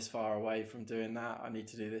 right, I'm this far away from doing that, I need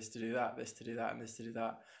to do this to do that, this to do that, and this to do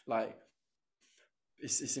that. Like,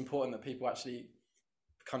 it's important that people actually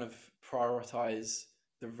kind of prioritize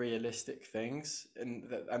the realistic things and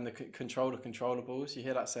the control of controllables. You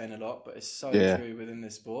hear that saying a lot, but it's so true within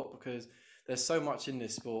this sport, because there's so much in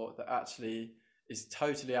this sport that actually is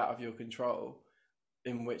totally out of your control,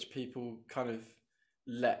 in which people kind of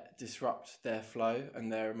let disrupt their flow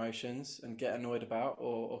and their emotions and get annoyed about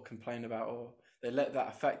or complain about, or they let that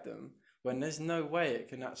affect them, when there's no way it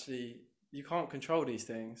can actually, you can't control these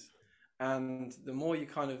things. And the more you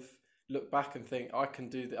kind of look back and think, I can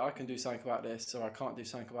do something about this, or I can't do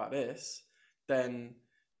something about this, then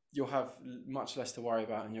you'll have much less to worry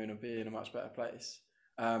about, and you're going to be in a much better place.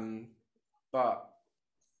 But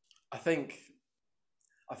I think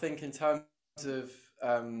in terms of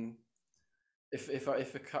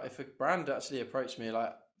if a brand actually approached me,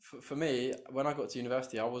 like for me, when I got to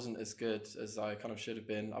university, I wasn't as good as I kind of should have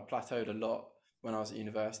been. I plateaued a lot when I was at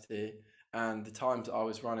university, and the times I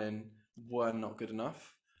was running were not good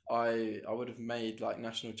enough. I would have made like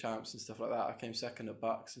national champs and stuff like that. I came second at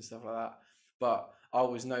Bucks and stuff like that, but I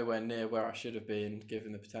was nowhere near where I should have been,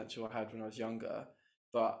 given the potential I had when I was younger.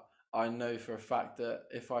 But I know for a fact that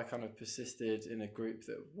if I kind of persisted in a group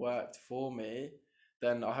that worked for me,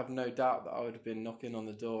 then I have no doubt that I would have been knocking on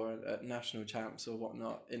the door at national champs or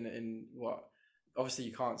whatnot. In what, obviously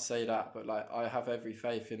you can't say that, but like, I have every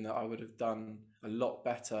faith in that I would have done a lot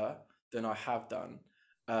better than I have done.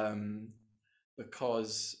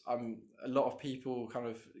 Because a lot of people kind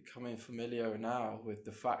of coming familiar now with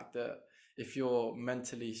the fact that if you're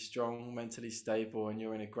mentally strong, mentally stable, and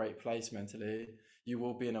you're in a great place mentally, you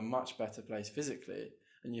will be in a much better place physically.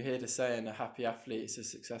 And you hear the saying, a happy athlete is a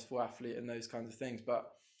successful athlete, and those kinds of things. But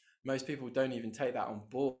most people don't even take that on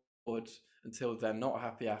board until they're not a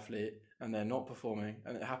happy athlete and they're not performing,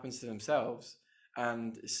 and it happens to themselves.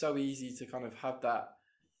 And it's so easy to kind of have that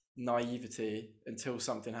naivety until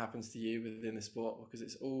something happens to you within the sport, because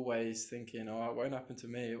it's always thinking, oh, it won't happen to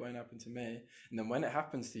me, it won't happen to me. And then when it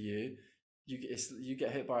happens to you, you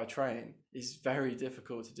get hit by a train. It's very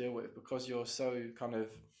difficult to deal with, because you're so kind of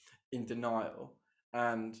in denial.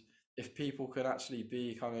 And if people could actually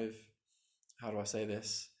be kind of, how do I say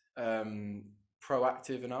this,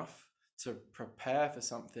 proactive enough to prepare for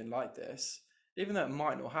something like this, even though it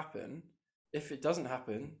might not happen, if it doesn't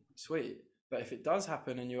happen, sweet. But if it does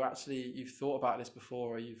happen, and you've thought about this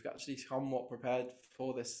before, or you've actually somewhat prepared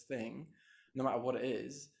for this thing, no matter what it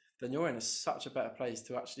is, then you're in such a better place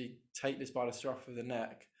to actually take this by the scruff of the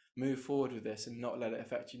neck, move forward with this, and not let it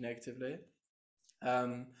affect you negatively.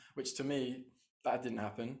 Which to me, that didn't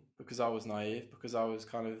happen, because I was naive, because I was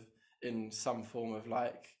kind of in some form of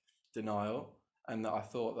like denial. and that I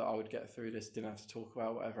thought that I would get through this, didn't have to talk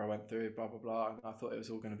about whatever I went through, blah blah blah, and I thought it was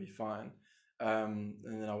all going to be fine. And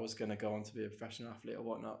then I was going to go on to be a professional athlete or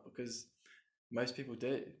whatnot, because most people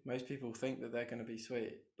do. Most people think that they're going to be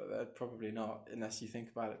sweet, but they're probably not, unless you think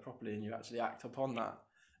about it properly and you actually act upon that.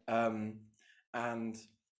 And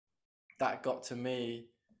that got to me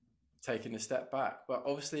taking a step back. But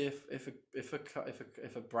obviously,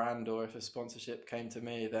 if a brand or if a sponsorship came to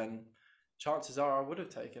me, then chances are I would have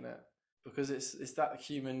taken it, because it's that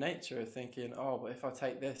human nature of thinking, oh, but if I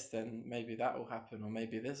take this, then maybe that will happen, or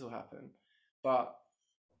maybe this will happen. But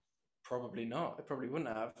probably not. It probably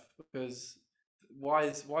wouldn't have, because why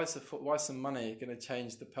is some money going to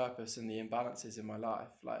change the purpose and the imbalances in my life?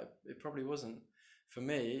 Like, it probably wasn't. For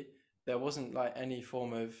me, there wasn't like any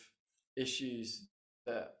form of issues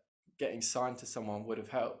that getting signed to someone would have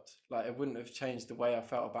helped. Like, it wouldn't have changed the way I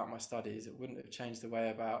felt about my studies. It wouldn't have changed the way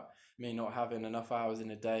about me not having enough hours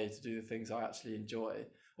in a day to do the things I actually enjoy,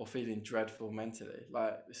 or feeling dreadful mentally.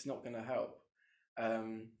 Like, it's not going to help.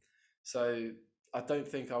 So I don't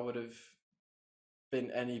think I would have been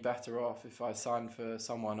any better off if I signed for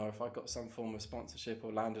someone, or if I got some form of sponsorship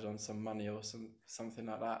or landed on some money or something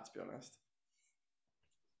like that, to be honest.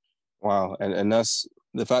 Wow. And that's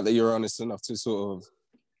the fact that you're honest enough to sort of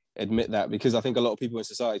admit that, because I think a lot of people in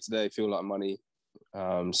society today feel like money,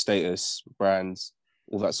 status, brands,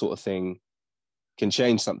 all that sort of thing can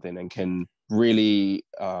change something and can really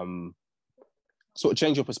sort of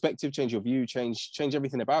change your perspective, change your view, change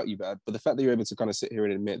everything about you. But the fact that you're able to kind of sit here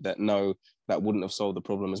and admit that, no, that wouldn't have solved the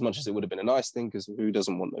problem, as much as it would have been a nice thing, because who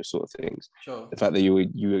doesn't want those sort of things? Sure. The fact that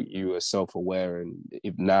you were self-aware, and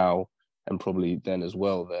now, and probably then as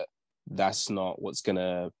well, that that's not what's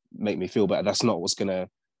gonna make me feel better. That's not what's gonna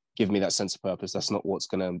give me that sense of purpose. That's not what's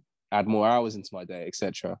gonna add more hours into my day,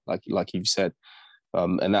 etc. Like you've said,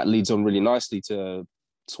 and that leads on really nicely to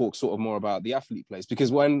talk sort of more about the athlete place,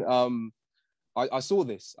 because when I saw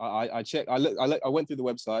this. I checked. I went through the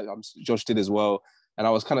website. Josh did as well, and I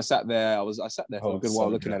was kind of sat there. I sat there for a good while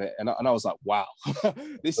looking at it, and I was like, wow,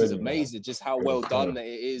 this is amazing. Just how well done it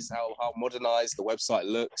is. How modernized the website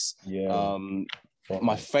looks. Yeah.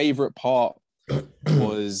 My favorite part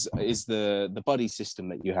is the buddy system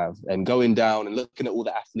that you have, and going down and looking at all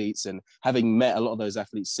the athletes, and having met a lot of those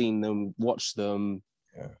athletes, seen them, watched them.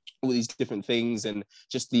 Yeah. All these different things, and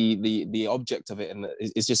just the object of it, and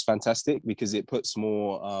it's just fantastic, because it puts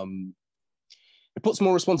more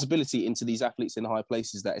responsibility into these athletes in high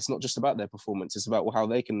places, that it's not just about their performance, it's about how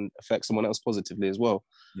they can affect someone else positively as well.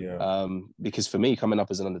 Yeah. Because for me, coming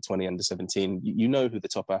up as an under 20, under 17, you know who the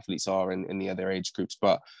top athletes are in the other age groups,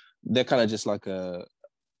 but they're kind of just like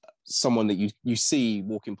someone that you see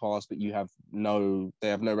walking past, but they have no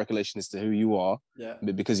recollection as to who you are. Yeah.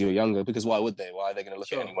 Because you're younger. Because why would they? Why are they going to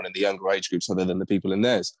look at anyone in the younger age groups other than the people in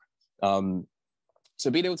theirs?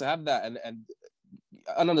 So being able to have that, and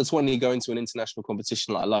an under 20 going to an international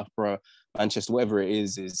competition like Loughborough, Manchester, whatever it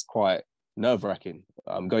is quite nerve-wracking.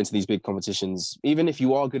 Going to these big competitions, even if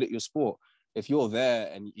you are good at your sport, if you're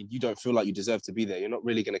there and you don't feel like you deserve to be there, you're not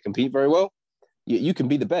really going to compete very well. You can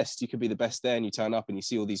be the best. You can be the best there, and you turn up and you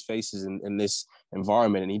see all these faces in this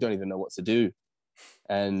environment, and you don't even know what to do.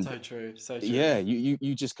 And so true. Yeah,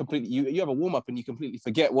 you just completely you have a warm up and you completely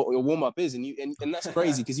forget what your warm up is, and that's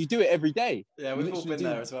crazy, because you do it every day. Yeah, we've all been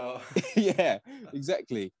there as well. Yeah,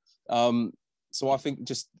 exactly. So I think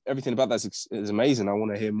just everything about that is amazing. I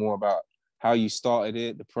want to hear more about how you started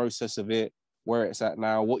it, the process of it, where it's at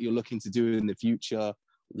now, what you're looking to do in the future.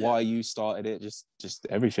 Why you started it, just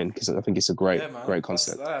everything, because I think it's a great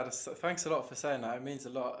concept. Thanks a lot for saying that. It means a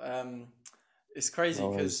lot. It's crazy,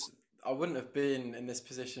 because I wouldn't have been in this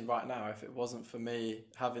position right now if it wasn't for me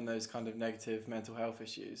having those kind of negative mental health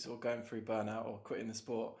issues, or going through burnout, or quitting the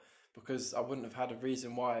sport, because I wouldn't have had a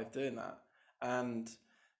reason why of doing that. And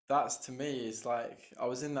that's, to me, is like, I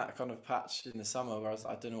was in that kind of patch in the summer where I was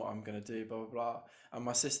like, I don't know what I'm going to do, blah, blah, blah. And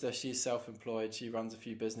my sister, she's self-employed. She runs a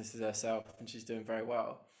few businesses herself, and she's doing very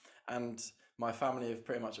well. And my family have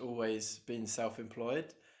pretty much always been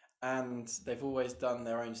self-employed, and they've always done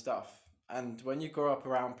their own stuff. And when you grow up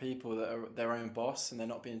around people that are their own boss, and they're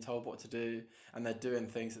not being told what to do, and they're doing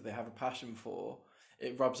things that they have a passion for,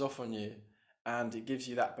 it rubs off on you, and it gives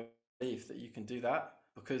you that belief that you can do that,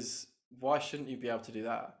 because why shouldn't you be able to do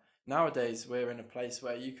that? Nowadays, we're in a place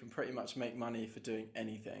where you can pretty much make money for doing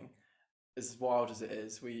anything. As wild as it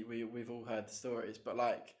is, we've all heard the stories, but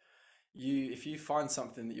like, if you find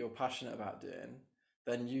something that you're passionate about doing,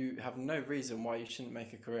 then you have no reason why you shouldn't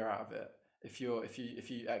make a career out of it, if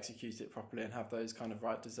you execute it properly and have those kind of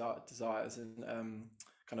right desires and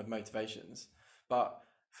kind of motivations. But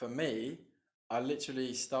for me, I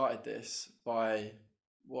literally started this by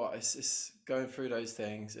it's going through those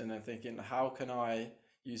things and then thinking, how can I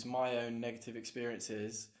use my own negative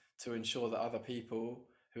experiences to ensure that other people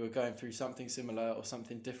who are going through something similar or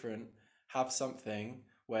something different have something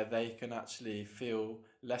where they can actually feel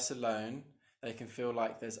less alone. They can feel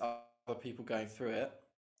like there's other people going through it,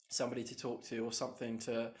 somebody to talk to, or something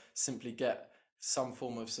to simply get some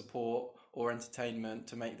form of support or entertainment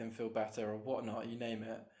to make them feel better or whatnot, you name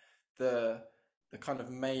it. The kind of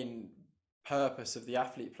main purpose of the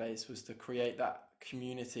Athlete Place was to create that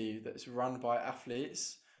community that's run by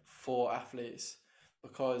athletes for athletes,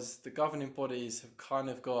 because the governing bodies have kind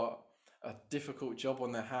of got a difficult job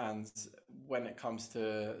on their hands when it comes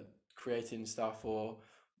to creating stuff or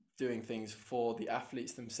doing things for the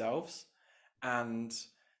athletes themselves. And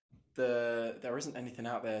there isn't anything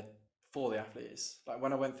out there for the athletes. Like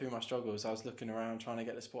when I went through my struggles, I was looking around trying to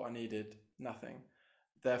get the support I needed, nothing.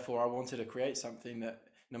 Therefore, I wanted to create something that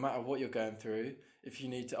no matter what you're going through, if you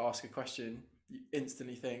need to ask a question, you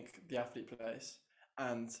instantly think the Athlete Place.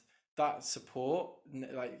 And that support,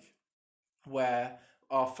 like where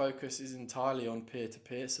our focus is entirely on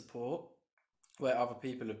peer-to-peer support, where other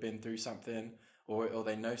people have been through something, or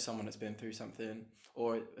they know someone that's been through something,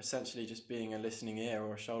 or essentially just being a listening ear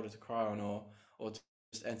or a shoulder to cry on, or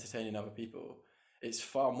just entertaining other people. It's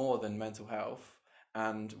far more than mental health,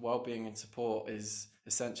 and well-being and support is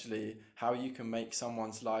essentially how you can make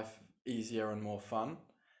someone's life easier and more fun.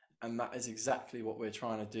 And that is exactly what we're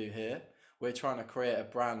trying to do here. We're trying to create a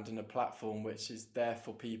brand and a platform which is there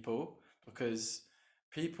for people, because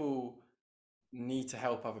people need to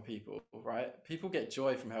help other people, right? People get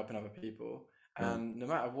joy from helping other people, and no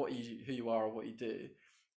matter who you are or what you do,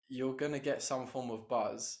 you're going to get some form of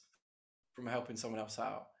buzz from helping someone else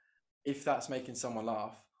out, if that's making someone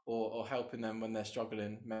laugh, or helping them when they're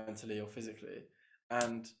struggling mentally or physically.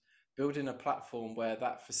 And building a platform where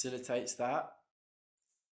that facilitates that,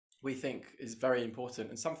 we think is very important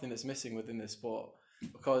and something that's missing within this sport.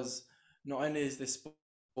 Because not only is this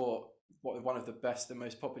sport one of the best and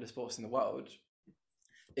most popular sports in the world,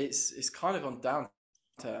 it's kind of on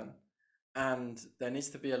downturn, and there needs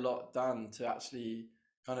to be a lot done to actually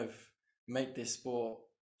kind of make this sport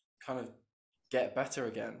kind of get better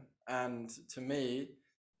again. And to me,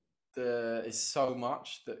 there is so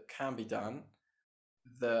much that can be done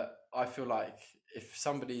that I feel like if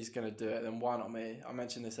somebody's going to do it, then why not me? I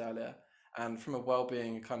mentioned this earlier. And from a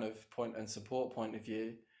well-being kind of point and support point of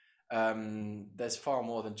view, there's far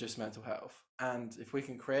more than just mental health. And if we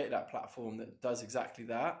can create that platform that does exactly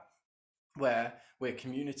that, where we're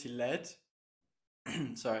community-led,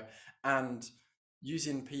 sorry, and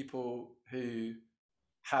using people who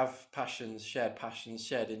have passions, shared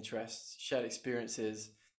interests, shared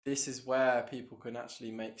experiences, this is where people can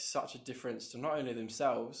actually make such a difference to not only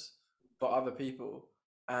themselves, but other people.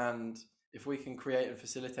 And if we can create and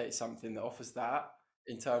facilitate something that offers that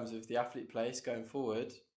in terms of the Athlete Place going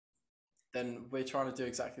forward, then we're trying to do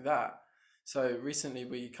exactly that. So recently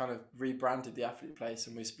we kind of rebranded the Athlete Place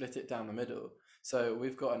and we split it down the middle. So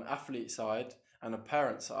we've got an athlete side and a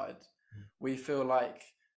parent side. We feel like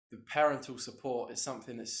the parental support is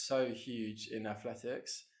something that's so huge in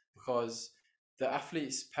athletics, because the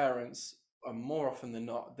athletes' parents are more often than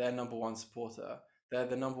not their number one supporter. They're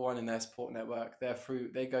the number one in their support network.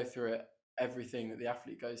 They go through it, everything that the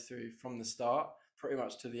athlete goes through from the start pretty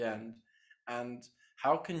much to the end. And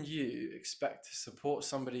how can you expect to support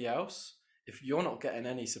somebody else if you're not getting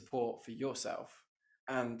any support for yourself?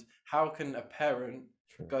 And how can a parent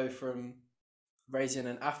go from raising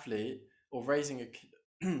an athlete or raising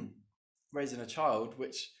a child,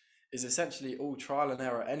 which is essentially all trial and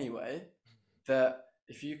error anyway, that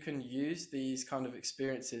if you can use these kind of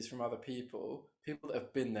experiences from other people that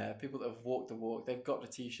have been there, people that have walked the walk, they've got the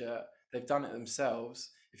t-shirt, they've done it themselves,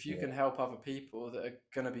 if you can help other people that are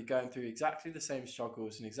going to be going through exactly the same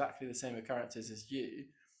struggles and exactly the same occurrences as you,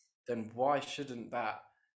 then why shouldn't that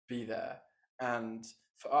be there? And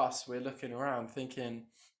for us, we're looking around thinking,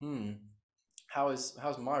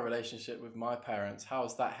 how's my relationship with my parents? How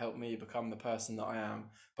has that helped me become the person that I am,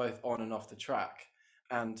 both on and off the track?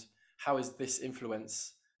 And how has this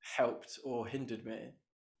influence helped or hindered me?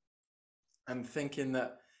 And thinking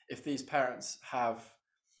that if these parents have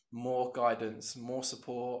more guidance, more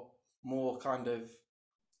support, more kind of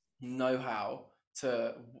know-how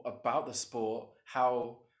about the sport,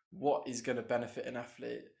 what is going to benefit an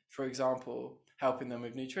athlete, for example, helping them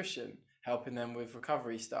with nutrition, helping them with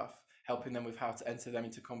recovery stuff, helping them with how to enter them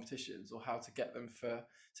into competitions, or how to get them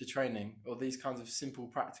to training, or these kinds of simple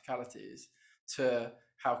practicalities, to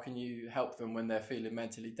how can you help them when they're feeling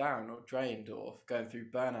mentally down or drained or going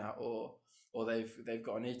through burnout, or they've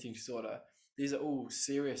got an eating disorder. These are all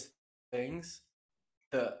serious things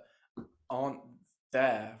that aren't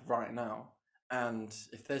there right now. And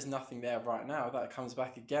if there's nothing there right now, that comes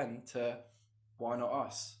back again to why not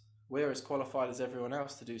us? We're as qualified as everyone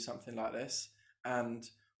else to do something like this, and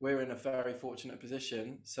we're in a very fortunate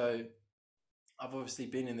position. So I've obviously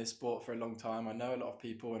been in this sport for a long time. I know a lot of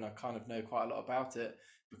people, and I kind of know quite a lot about it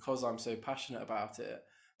because I'm so passionate about it.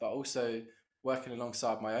 But also working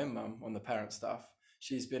alongside my own mum on the parent stuff.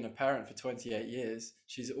 She's been a parent for 28 years.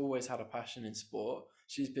 She's always had a passion in sport.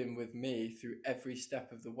 She's been with me through every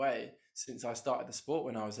step of the way since I started the sport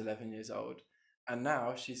when I was 11 years old. And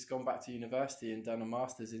now she's gone back to university and done a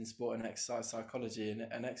master's in sport and exercise psychology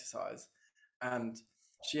and exercise. And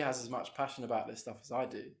she has as much passion about this stuff as I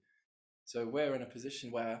do. So we're in a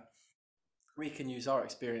position where we can use our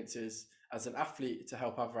experiences as an athlete to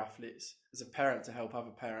help other athletes, as a parent to help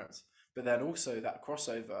other parents, but then also that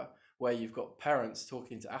crossover where you've got parents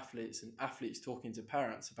talking to athletes and athletes talking to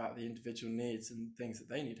parents about the individual needs and things that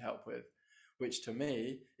they need help with, which to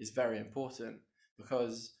me is very important,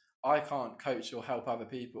 because I can't coach or help other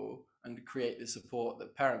people and create the support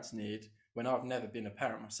that parents need when I've never been a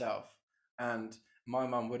parent myself. And my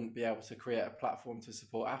mum wouldn't be able to create a platform to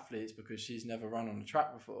support athletes because she's never run on a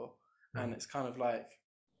track before. And it's kind of like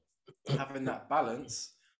having that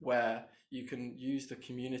balance where you can use the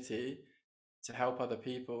community to help other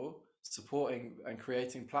people, supporting and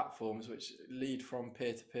creating platforms which lead from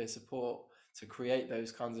peer-to-peer support to create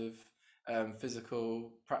those kinds of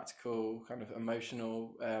physical, practical, kind of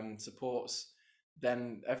emotional supports.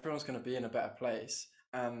 Then everyone's going to be in a better place.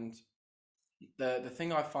 And the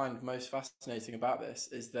thing I find most fascinating about this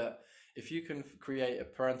is that if you can create a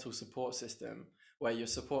parental support system where you're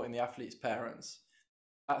supporting the athlete's parents,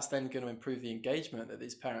 that's then going to improve the engagement that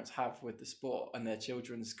these parents have with the sport and their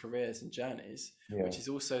children's careers and journeys, which is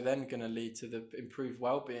also then going to lead to the improved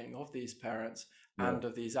well-being of these parents and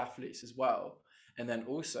of these athletes as well. And then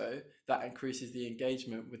also that increases the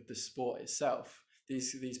engagement with the sport itself.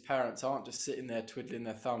 These parents aren't just sitting there twiddling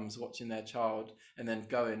their thumbs, watching their child and then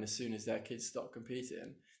going as soon as their kids stop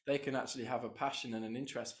competing. They can actually have a passion and an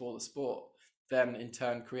interest for the sport, then in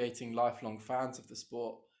turn creating lifelong fans of the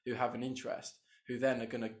sport who have an interest, who then are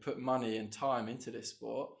going to put money and time into this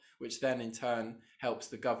sport, which then in turn helps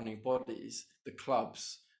the governing bodies, the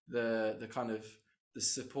clubs, the kind of the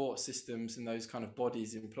support systems and those kind of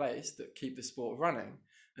bodies in place that keep the sport running.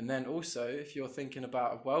 And then also, if you're thinking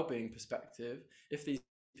about a well-being perspective, if these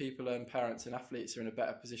people and parents and athletes are in a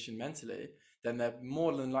better position mentally, then they're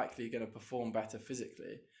more than likely going to perform better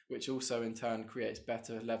physically, which also in turn creates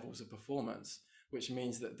better levels of performance, which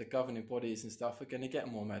means that the governing bodies and stuff are going to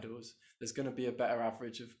get more medals. There's going to be a better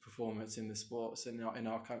average of performance in the sports in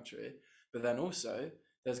our country. But then also,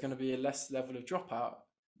 there's going to be a less level of dropout.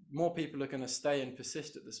 More people are going to stay and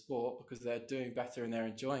persist at the sport because they're doing better and they're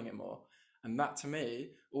enjoying it more. And that, to me,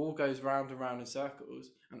 all goes round and round in circles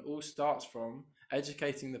and all starts from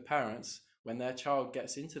educating the parents when their child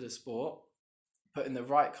gets into the sport, putting the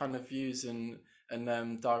right kind of views and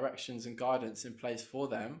directions and guidance in place for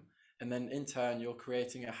them. And then in turn, you're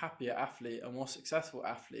creating a happier athlete, a more successful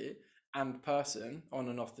athlete and person on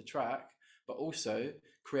and off the track, but also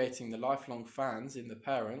creating the lifelong fans in the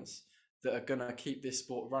parents that are going to keep this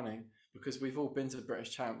sport running. Because we've all been to the British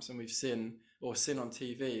Champs and we've seen on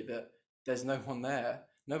TV that there's no one there.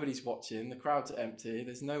 Nobody's watching. The crowds are empty.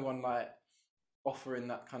 There's no one like offering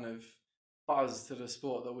that kind of buzz to the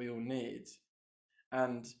sport that we all need.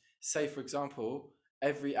 And say, for example,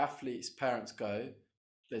 every athlete's parents go,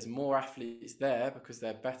 there's more athletes there because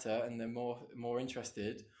they're better and they're more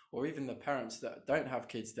interested, or even the parents that don't have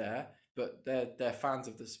kids there, but they're fans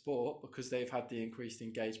of the sport because they've had the increased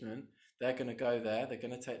engagement. They're going to go there. They're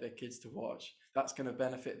going to take their kids to watch. That's going to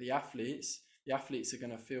benefit the athletes. The athletes are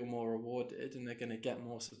going to feel more rewarded and they're going to get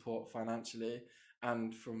more support financially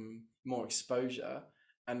and from more exposure.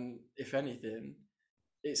 And if anything,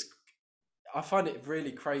 I find it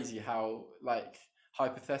really crazy how, like,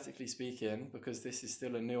 hypothetically speaking, because this is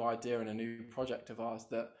still a new idea and a new project of ours,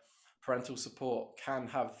 that parental support can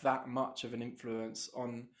have that much of an influence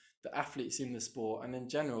on the athletes in the sport and in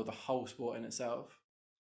general the whole sport in itself.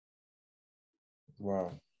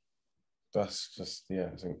 Wow, that's just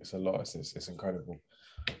it's a lot. It's incredible.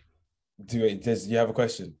 Do you have a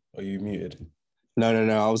question? Are you muted? No.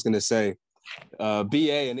 I was going to say,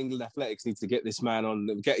 BA and England Athletics need to get this man on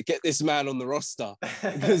the roster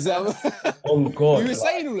because oh God, you were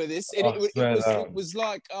saying all of this. It was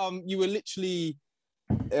like you were literally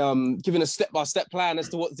given a step-by-step plan as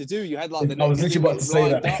to what to do. You had like the I was next literally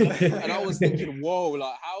thing about to say lined that. up, and I was thinking, whoa,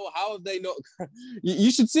 like how have they not?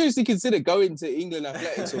 You should seriously consider going to England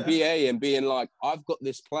Athletics or BA and being like, I've got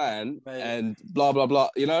this plan, Mate. and blah blah blah,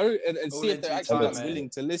 you know, and All see if in they're due actually time, like, mate. willing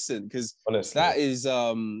to listen, because Honestly, that is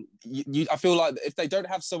I feel like if they don't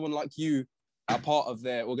have someone like you a part of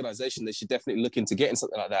their organization, they should definitely look into getting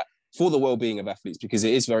something like that for the well-being of athletes, because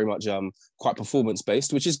it is very much quite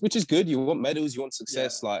performance-based, which is good. You want medals, you want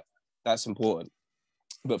success, like that's important.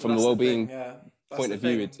 But from the well-being point of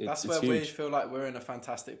view, that's it's where we huge. feel like we're in a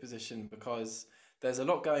fantastic position, because there's a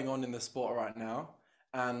lot going on in the sport right now,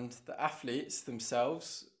 and the athletes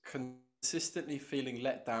themselves consistently feeling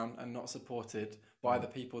let down and not supported by the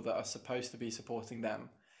people that are supposed to be supporting them.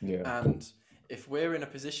 yeah, And if we're in a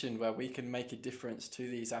position where we can make a difference to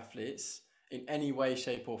these athletes in any way,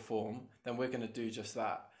 shape, or form, then we're going to do just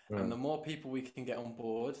that. And the more people we can get on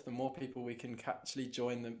board, the more people we can actually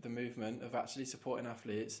join the movement of actually supporting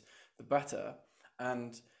athletes, the better.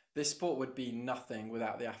 And this sport would be nothing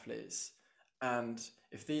without the athletes. And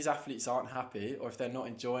if these athletes aren't happy, or if they're not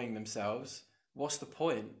enjoying themselves, what's the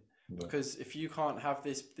point? Because if you can't have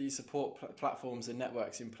these support platforms and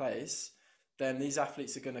networks in place, then these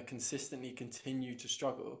athletes are going to consistently continue to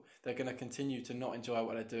struggle. They're going to continue to not enjoy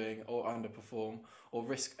what they're doing, or underperform, or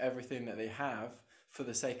risk everything that they have for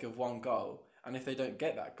the sake of one goal. And if they don't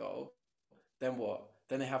get that goal, then what?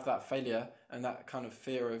 Then they have that failure and that kind of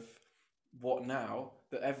fear of what now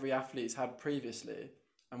that every athlete's had previously.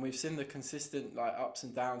 And we've seen the consistent like ups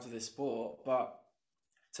and downs of this sport, but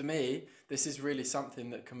to me, this is really something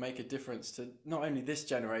that can make a difference to not only this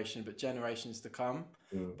generation, but generations to come,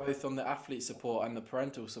 both on the athlete support and the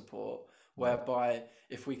parental support, whereby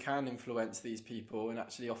if we can influence these people and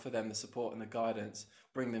actually offer them the support and the guidance,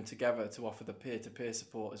 bring them together to offer the peer-to-peer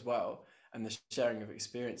support as well, and the sharing of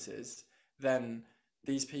experiences, then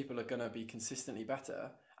these people are going to be consistently better,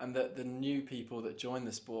 and that the new people that join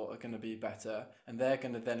the sport are going to be better, and they're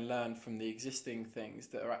going to then learn from the existing things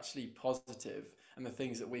that are actually positive and the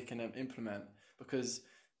things that we can implement, because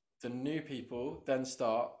the new people then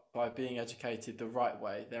start by being educated the right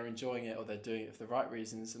way. They're enjoying it, or they're doing it for the right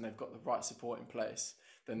reasons, and they've got the right support in place.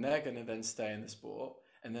 Then they're going to then stay in the sport,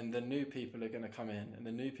 and then the new people are going to come in, and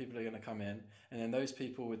the new people are going to come in, and then those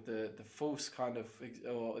people with the false kind of,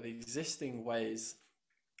 or the existing ways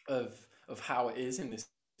of how it is in this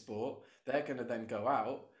sport, they're going to then go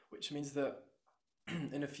out, which means that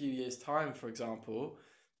in a few years' time, for example,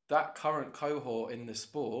 that current cohort in the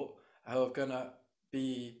sport are going to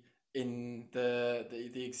be in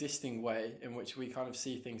the existing way in which we kind of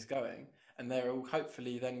see things going, and they're all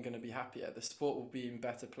hopefully then going to be happier. The sport will be in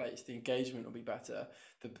better place, the engagement will be better,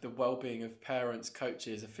 the well-being of parents,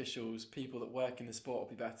 coaches, officials, people that work in the sport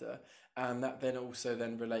will be better, and that then also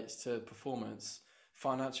then relates to performance,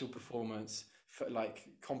 financial performance, like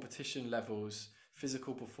competition levels,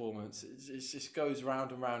 physical performance. It just goes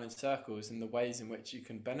round and round in circles in the ways in which you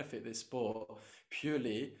can benefit this sport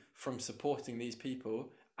purely from supporting these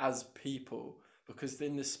people as people. Because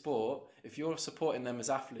in this sport, if you're supporting them as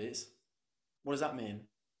athletes, what does that mean?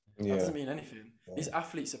 That doesn't mean anything. These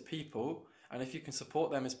athletes are people, and if you can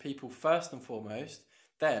support them as people first and foremost,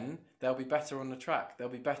 then they'll be better on the track, they'll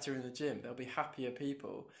be better in the gym, they'll be happier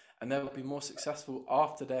people, and they'll be more successful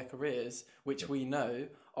after their careers, which we know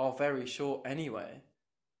are very short anyway.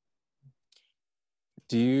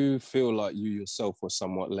 Do you feel like you yourself were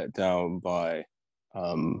somewhat let down by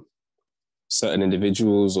certain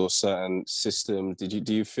individuals or certain systems?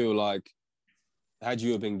 Do you feel like, had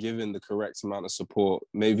you have been given the correct amount of support,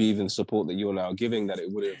 maybe even the support that you're now giving, that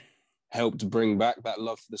it would have helped bring back that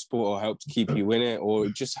love for the sport, or helped keep you in it, or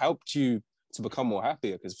just helped you to become more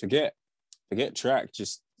happier? Because forget track,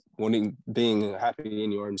 just being happy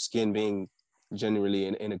in your own skin, being generally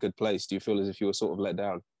in a good place. Do you feel as if you were sort of let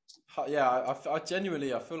down? Yeah, I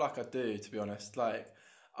genuinely, I feel like I do, to be honest. Like,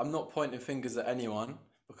 I'm not pointing fingers at anyone,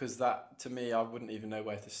 because that, to me, I wouldn't even know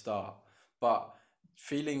where to start. But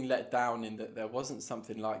feeling let down in that there wasn't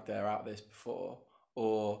something like there out this before,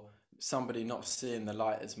 or somebody not seeing the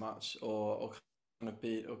light as much, or kind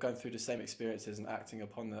of or going through the same experiences and acting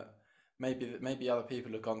upon that. Maybe other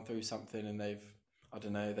people have gone through something and I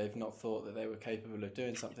don't know, they've not thought that they were capable of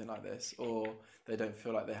doing something like this, or they don't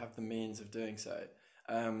feel like they have the means of doing so.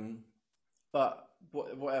 But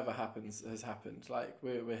whatever happens has happened. Like,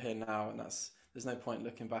 we're here now, and there's no point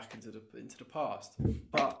looking back into the past.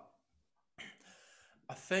 But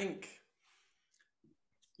I think,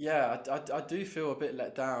 yeah, I do feel a bit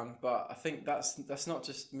let down, but I think that's not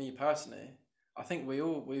just me personally. I think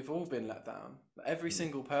we've all been let down. Every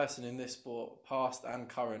single person in this sport, past and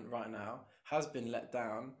current right now, has been let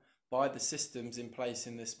down by the systems in place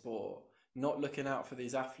in this sport, not looking out for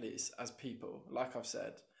these athletes as people. Like I've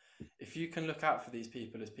said, if you can look out for these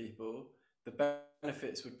people as people, the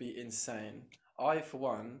benefits would be insane. I, for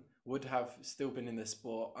one, would have still been in this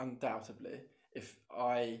sport undoubtedly if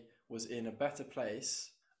I was in a better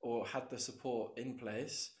place or had the support in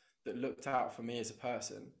place that looked out for me as a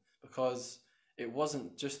person, because it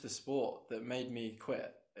wasn't just the sport that made me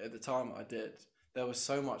quit at the time I did. There was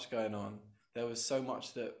so much going on. There was so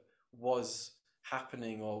much that was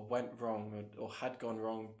happening or went wrong or had gone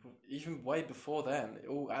wrong, even way before then. It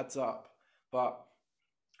all adds up. But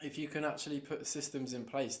if you can actually put systems in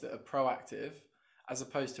place that are proactive as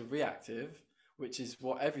opposed to reactive, which is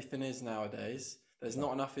what everything is nowadays, there's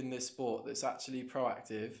not enough in this sport that's actually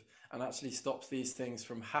proactive and actually stops these things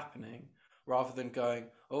from happening, rather than going,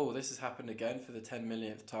 oh, this has happened again for the 10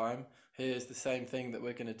 millionth time. Here's the same thing that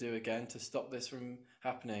we're going to do again to stop this from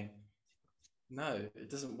happening. No, it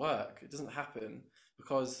doesn't work. It doesn't happen,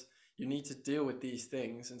 because you need to deal with these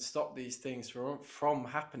things and stop these things from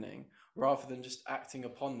happening, rather than just acting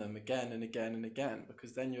upon them again and again and again,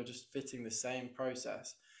 because then you're just fitting the same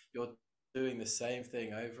process. You're doing the same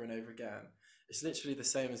thing over and over again. It's literally the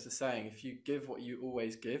same as the saying, if you give what you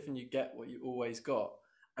always give and you get what you always got.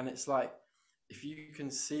 And it's like, if you can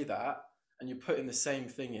see that and you put in the same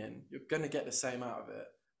thing in, you're going to get the same out of it.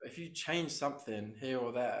 But if you change something here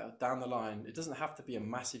or there down the line, it doesn't have to be a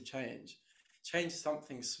massive change. Change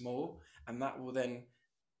something small, and that will then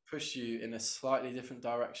push you in a slightly different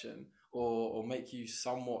direction, or make you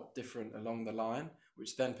somewhat different along the line,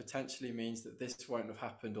 which then potentially means that this won't have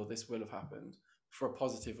happened or this will have happened, for a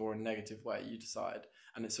positive or a negative way, you decide.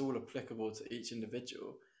 And it's all applicable to each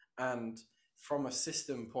individual. And from a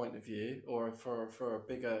system point of view, or for a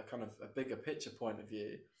bigger picture point of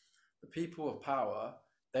view, the people of power,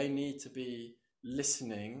 they need to be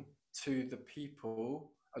listening to the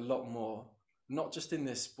people a lot more, not just in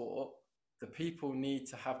this sport. The people need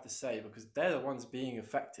to have the say, because they're the ones being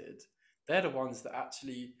affected. They're the ones that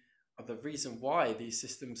actually are the reason why these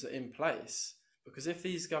systems are in place. Because if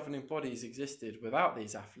these governing bodies existed without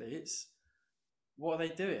these athletes, what are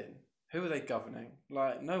they doing? Who are they governing?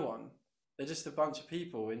 Like, no one. They're just a bunch of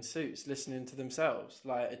people in suits listening to themselves.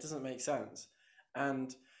 Like, it doesn't make sense.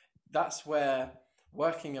 And that's where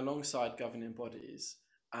working alongside governing bodies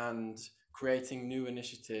and creating new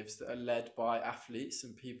initiatives that are led by athletes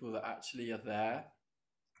and people that actually are there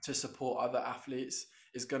to support other athletes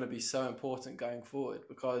is going to be so important going forward,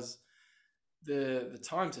 because the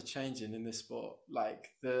times are changing in this sport. Like,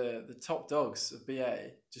 the top dogs of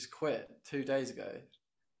BA just quit 2 days ago,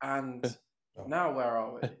 and now where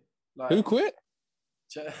are we? Like, who quit?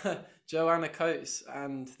 Joanna Coates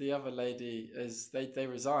and the other lady, as they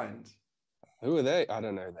resigned. Who are they? I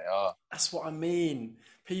don't know who they are. That's what I mean.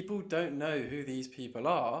 People don't know who these people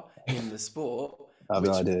are in the sport. I have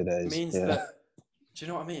no idea who that is. Means that, do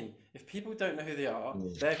you know what I mean? If people don't know who they are,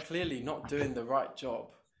 they're clearly not doing the right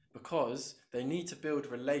job, because they need to build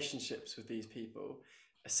relationships with these people.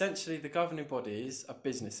 Essentially, the governing bodies are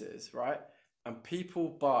businesses, right? And people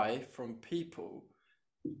buy from people.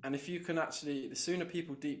 And if you can actually, the sooner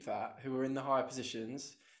people deep that, who are in the higher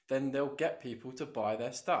positions, then they'll get people to buy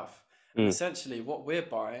their stuff. And essentially, what we're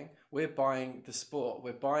buying the sport,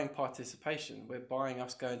 we're buying participation, we're buying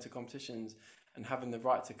us going to competitions and having the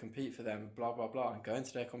right to compete for them, blah, blah, blah, and going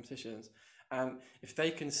to their competitions. And if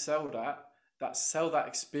they can sell that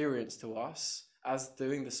experience to us as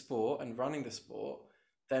doing the sport and running the sport,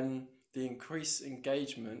 then the increased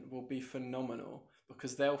engagement will be phenomenal,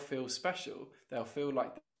 because they'll feel special. They'll feel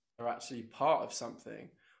like they're actually part of something,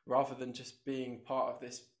 rather than just being part of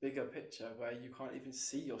this bigger picture where you can't even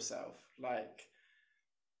see yourself. Like,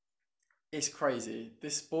 it's crazy.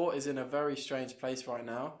 This sport is in a very strange place right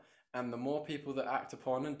now. And the more people that act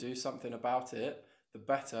upon and do something about it, the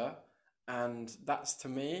better. And that's, to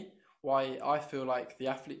me, why I feel like the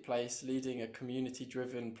Athlete Place leading a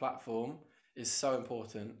community-driven platform is so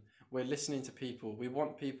important. We're listening to people. We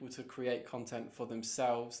want people to create content for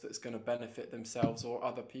themselves that's going to benefit themselves or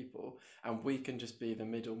other people. And we can just be the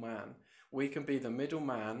middleman. We can be the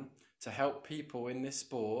middleman to help people in this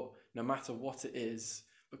sport, no matter what it is,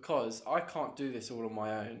 because I can't do this all on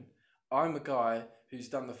my own. I'm a guy who's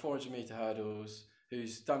done the 400 meter hurdles,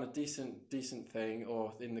 who's done a decent thing,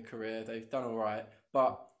 or in the career, they've done all right.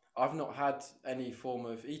 But I've not had any form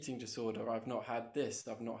of eating disorder. I've not had this.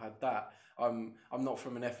 I've not had that. I'm not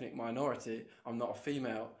from an ethnic minority. I'm not a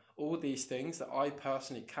female. All these things that I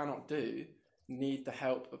personally cannot do need the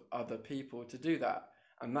help of other people to do that.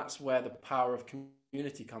 And that's where the power of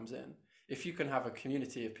community comes in. If you can have a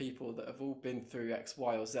community of people that have all been through X,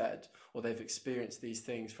 Y, or Z, or they've experienced these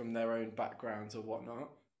things from their own backgrounds or whatnot,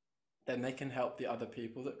 then they can help the other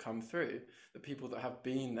people that come through. The people that have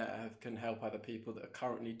been there can help other people that are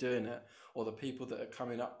currently doing it, or the people that are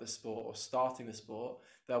coming up the sport or starting the sport.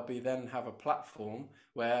 They'll be then have a platform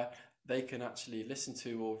where they can actually listen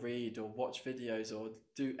to or read or watch videos or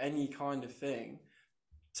do any kind of thing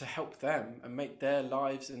to help them and make their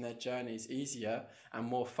lives and their journeys easier and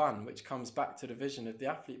more fun, which comes back to the vision of the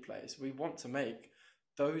Athlete Place. We want to make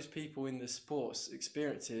those people in the sports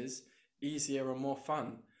experiences easier and more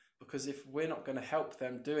fun, because if we're not going to help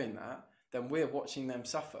them doing that, then we're watching them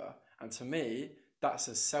suffer. And to me, that's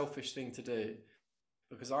a selfish thing to do,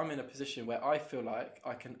 because I'm in a position where I feel like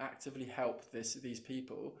I can actively help these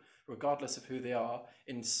people, regardless of who they are,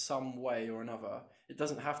 in some way or another. It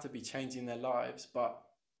doesn't have to be changing their lives, but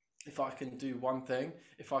if I can do one thing,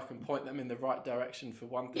 if I can point them in the right direction for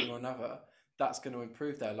one thing or another, that's going to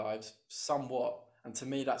improve their lives somewhat. And to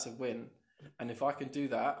me, that's a win. And if I can do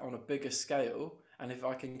that on a bigger scale, and if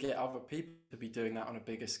I can get other people to be doing that on a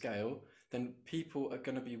bigger scale, then people are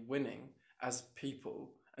going to be winning as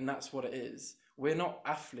people. And that's what it is. We're not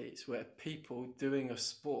athletes, we're people doing a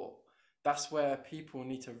sport. That's where people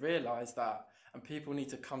need to realize that, and people need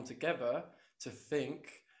to come together to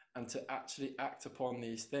think and to actually act upon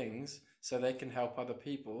these things so they can help other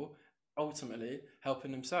people, ultimately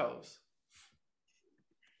helping themselves.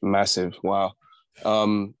 Massive. Wow.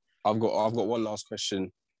 I've got one last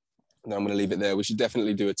question, and I'm going to leave it there. We should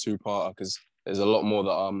definitely do a two-parter because there's a lot more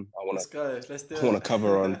that I want Let's go. Let's do to it.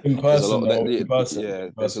 cover on. In There's a person, lot though. that, In person. yeah,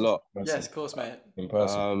 there's a lot. Yes, of course, mate. In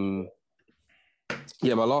person.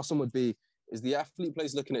 Yeah, my last one would be, is the Athlete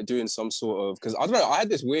Place looking at doing some sort of, because I don't know, I had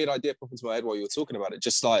this weird idea pop into my head while you were talking about it,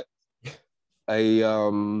 just like a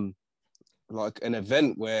like an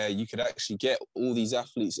event where you could actually get all these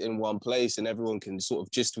athletes in one place and everyone can sort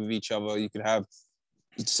of gist with each other. You could have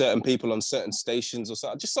certain people on certain stations or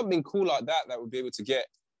something, just something cool like that that would be able to get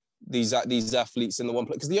these athletes in the one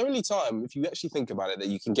place. Because the only time, if you actually think about it, that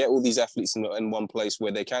you can get all these athletes in one place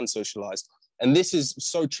where they can socialize, and this is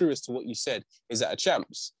so true as to what you said, is at a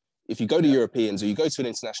champs. If you go to Europeans or you go to an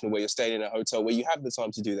international where you're staying in a hotel where you have the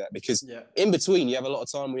time to do that, because in between you have a lot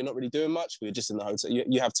of time where you're not really doing much, we're just in the hotel,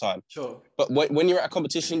 you have time. Sure. But when you're at a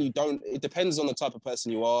competition, you don't, it depends on the type of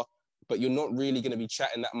person you are, but you're not really going to be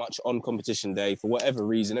chatting that much on competition day for whatever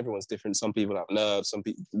reason. Everyone's different. Some people have nerves, some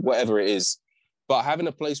people, whatever it is. But having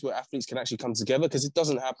a place where athletes can actually come together, because it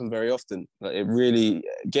doesn't happen very often. Like it really,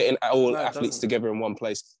 getting all athletes together in one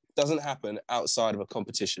place doesn't happen outside of a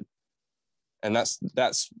competition. And that's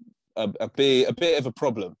a bit of a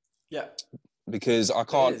problem. Yeah. Because I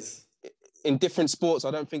can't, in different sports,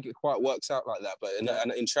 I don't think it quite works out like that. But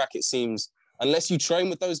in track, it seems, unless you train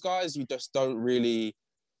with those guys, you just don't really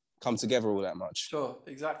come together all that much. Sure,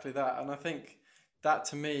 exactly that. And I think that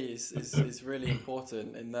to me is really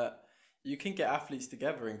important, in that you can get athletes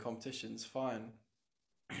together in competitions, fine.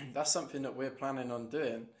 That's something that we're planning on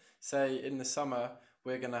doing. Say in the summer,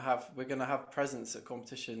 we're gonna have presence at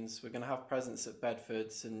competitions. We're gonna have presence at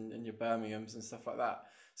Bedfords and your Birminghams and stuff like that,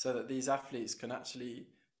 so that these athletes can actually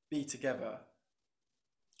be together.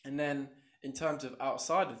 And then in terms of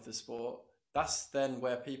outside of the sport, that's then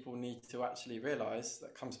where people need to actually realize,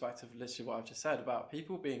 that comes back to literally what I've just said about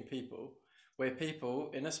people being people. We're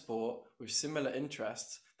people in a sport with similar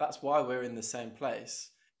interests. That's why we're in the same place.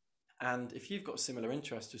 And if you've got similar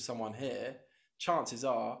interests with someone here, chances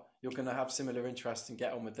are you're going to have similar interests and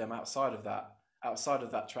get on with them outside of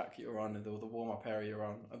that track you're on, or the warm-up area you're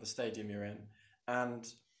on, or the stadium you're in. And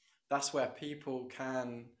that's where people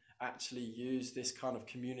can actually use this kind of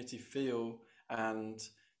community feel and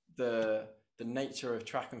the nature of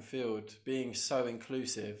track and field being so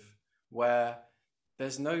inclusive, where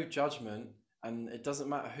there's no judgment, and it doesn't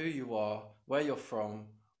matter who you are, where you're from,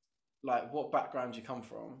 like what background you come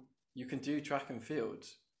from, you can do track and field.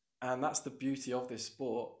 And that's the beauty of this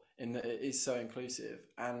sport, in that it is so inclusive.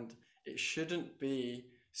 And it shouldn't be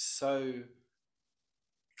so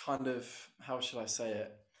kind of, how should I say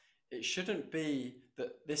it? It shouldn't be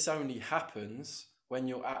that this only happens when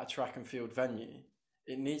you're at a track and field venue.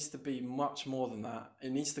 It needs to be much more than that.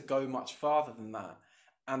 It needs to go much farther than that.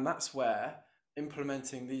 And that's where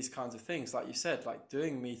implementing these kinds of things, like you said, like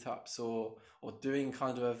doing meetups or doing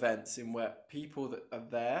kind of events in where people that are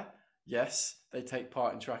there, yes, they take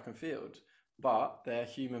part in track and field, but they're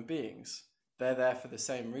human beings. They're there for the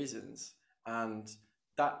same reasons. And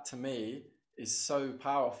that to me is so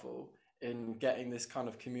powerful in getting this kind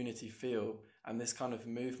of community feel and this kind of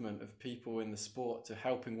movement of people in the sport to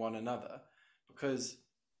helping one another, because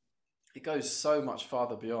it goes so much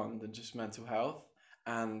farther beyond than just mental health.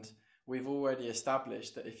 And we've already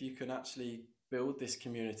established that if you can actually build this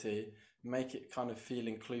community, make it kind of feel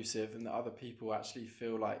inclusive, and that other people actually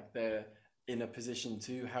feel like they're in a position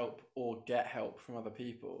to help or get help from other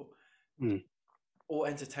people, or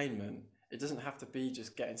entertainment. It doesn't have to be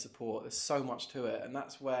just getting support. There's so much to it. And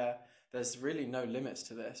that's where there's really no limits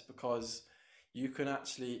to this, because you can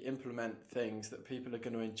actually implement things that people are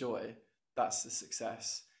going to enjoy. That's the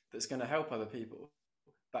success. That's going to help other people.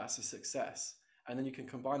 That's a success. And then you can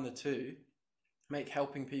combine the two, make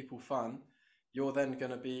helping people fun. You're then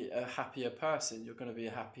going to be a happier person. You're going to be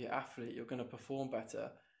a happier athlete. You're going to perform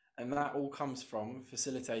better. And that all comes from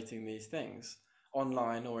facilitating these things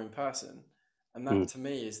online or in person. And that to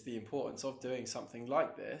me is the importance of doing something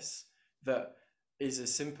like this, that is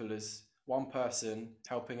as simple as one person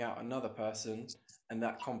helping out another person, and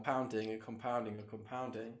that compounding and compounding and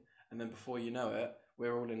compounding. And then before you know it,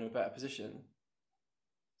 we're all in a better position.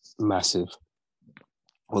 Massive.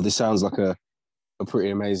 Well, this sounds like a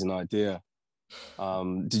pretty amazing idea.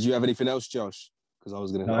 Did you have anything else, Josh? Because I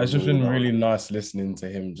was going to. No, it's just been really nice listening to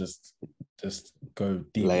him just go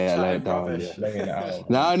deep. Lay it down. Yeah. Laying it out.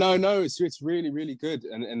 No. It's really, really good,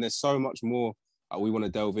 and there's so much more we want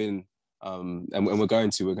to delve in. And we're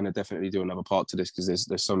going to definitely do another part to this, because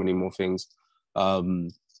there's so many more things.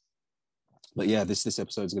 But yeah, this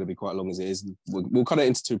episode is going to be quite long as it is. We'll cut it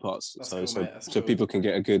into 2 parts, so cool. People can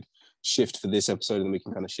get a good shift for this episode, and then we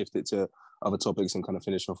can kind of shift it to other topics and kind of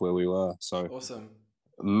finish off where we were. So awesome.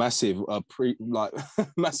 Massive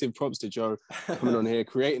massive props to Joe coming on here,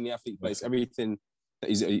 creating the Athlete Place, everything that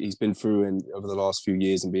he's been through and over the last few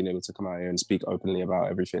years, and being able to come out here and speak openly about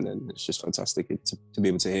everything. And it's just fantastic to be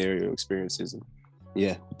able to hear your experiences. And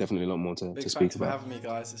yeah, definitely a lot more to speak about. Thanks for having me,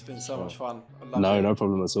 guys. It's been so much fun. No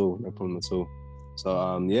problem at all. So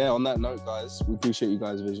on that note, guys, we appreciate you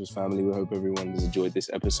guys, Visuals family. We hope everyone has enjoyed this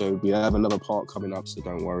episode. We have another part coming up, so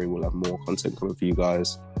don't worry, we'll have more content coming for you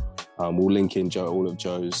guys. We'll link in all of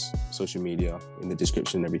Joe's social media in the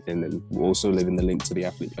description and everything. And we'll also leave in the link to the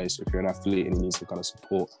Athlete Place. So if you're an athlete and you need some kind of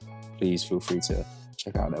support, please feel free to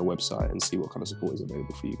check out their website and see what kind of support is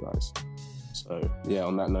available for you guys. So yeah,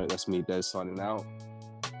 on that note, that's me, Des, signing out.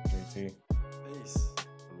 JT.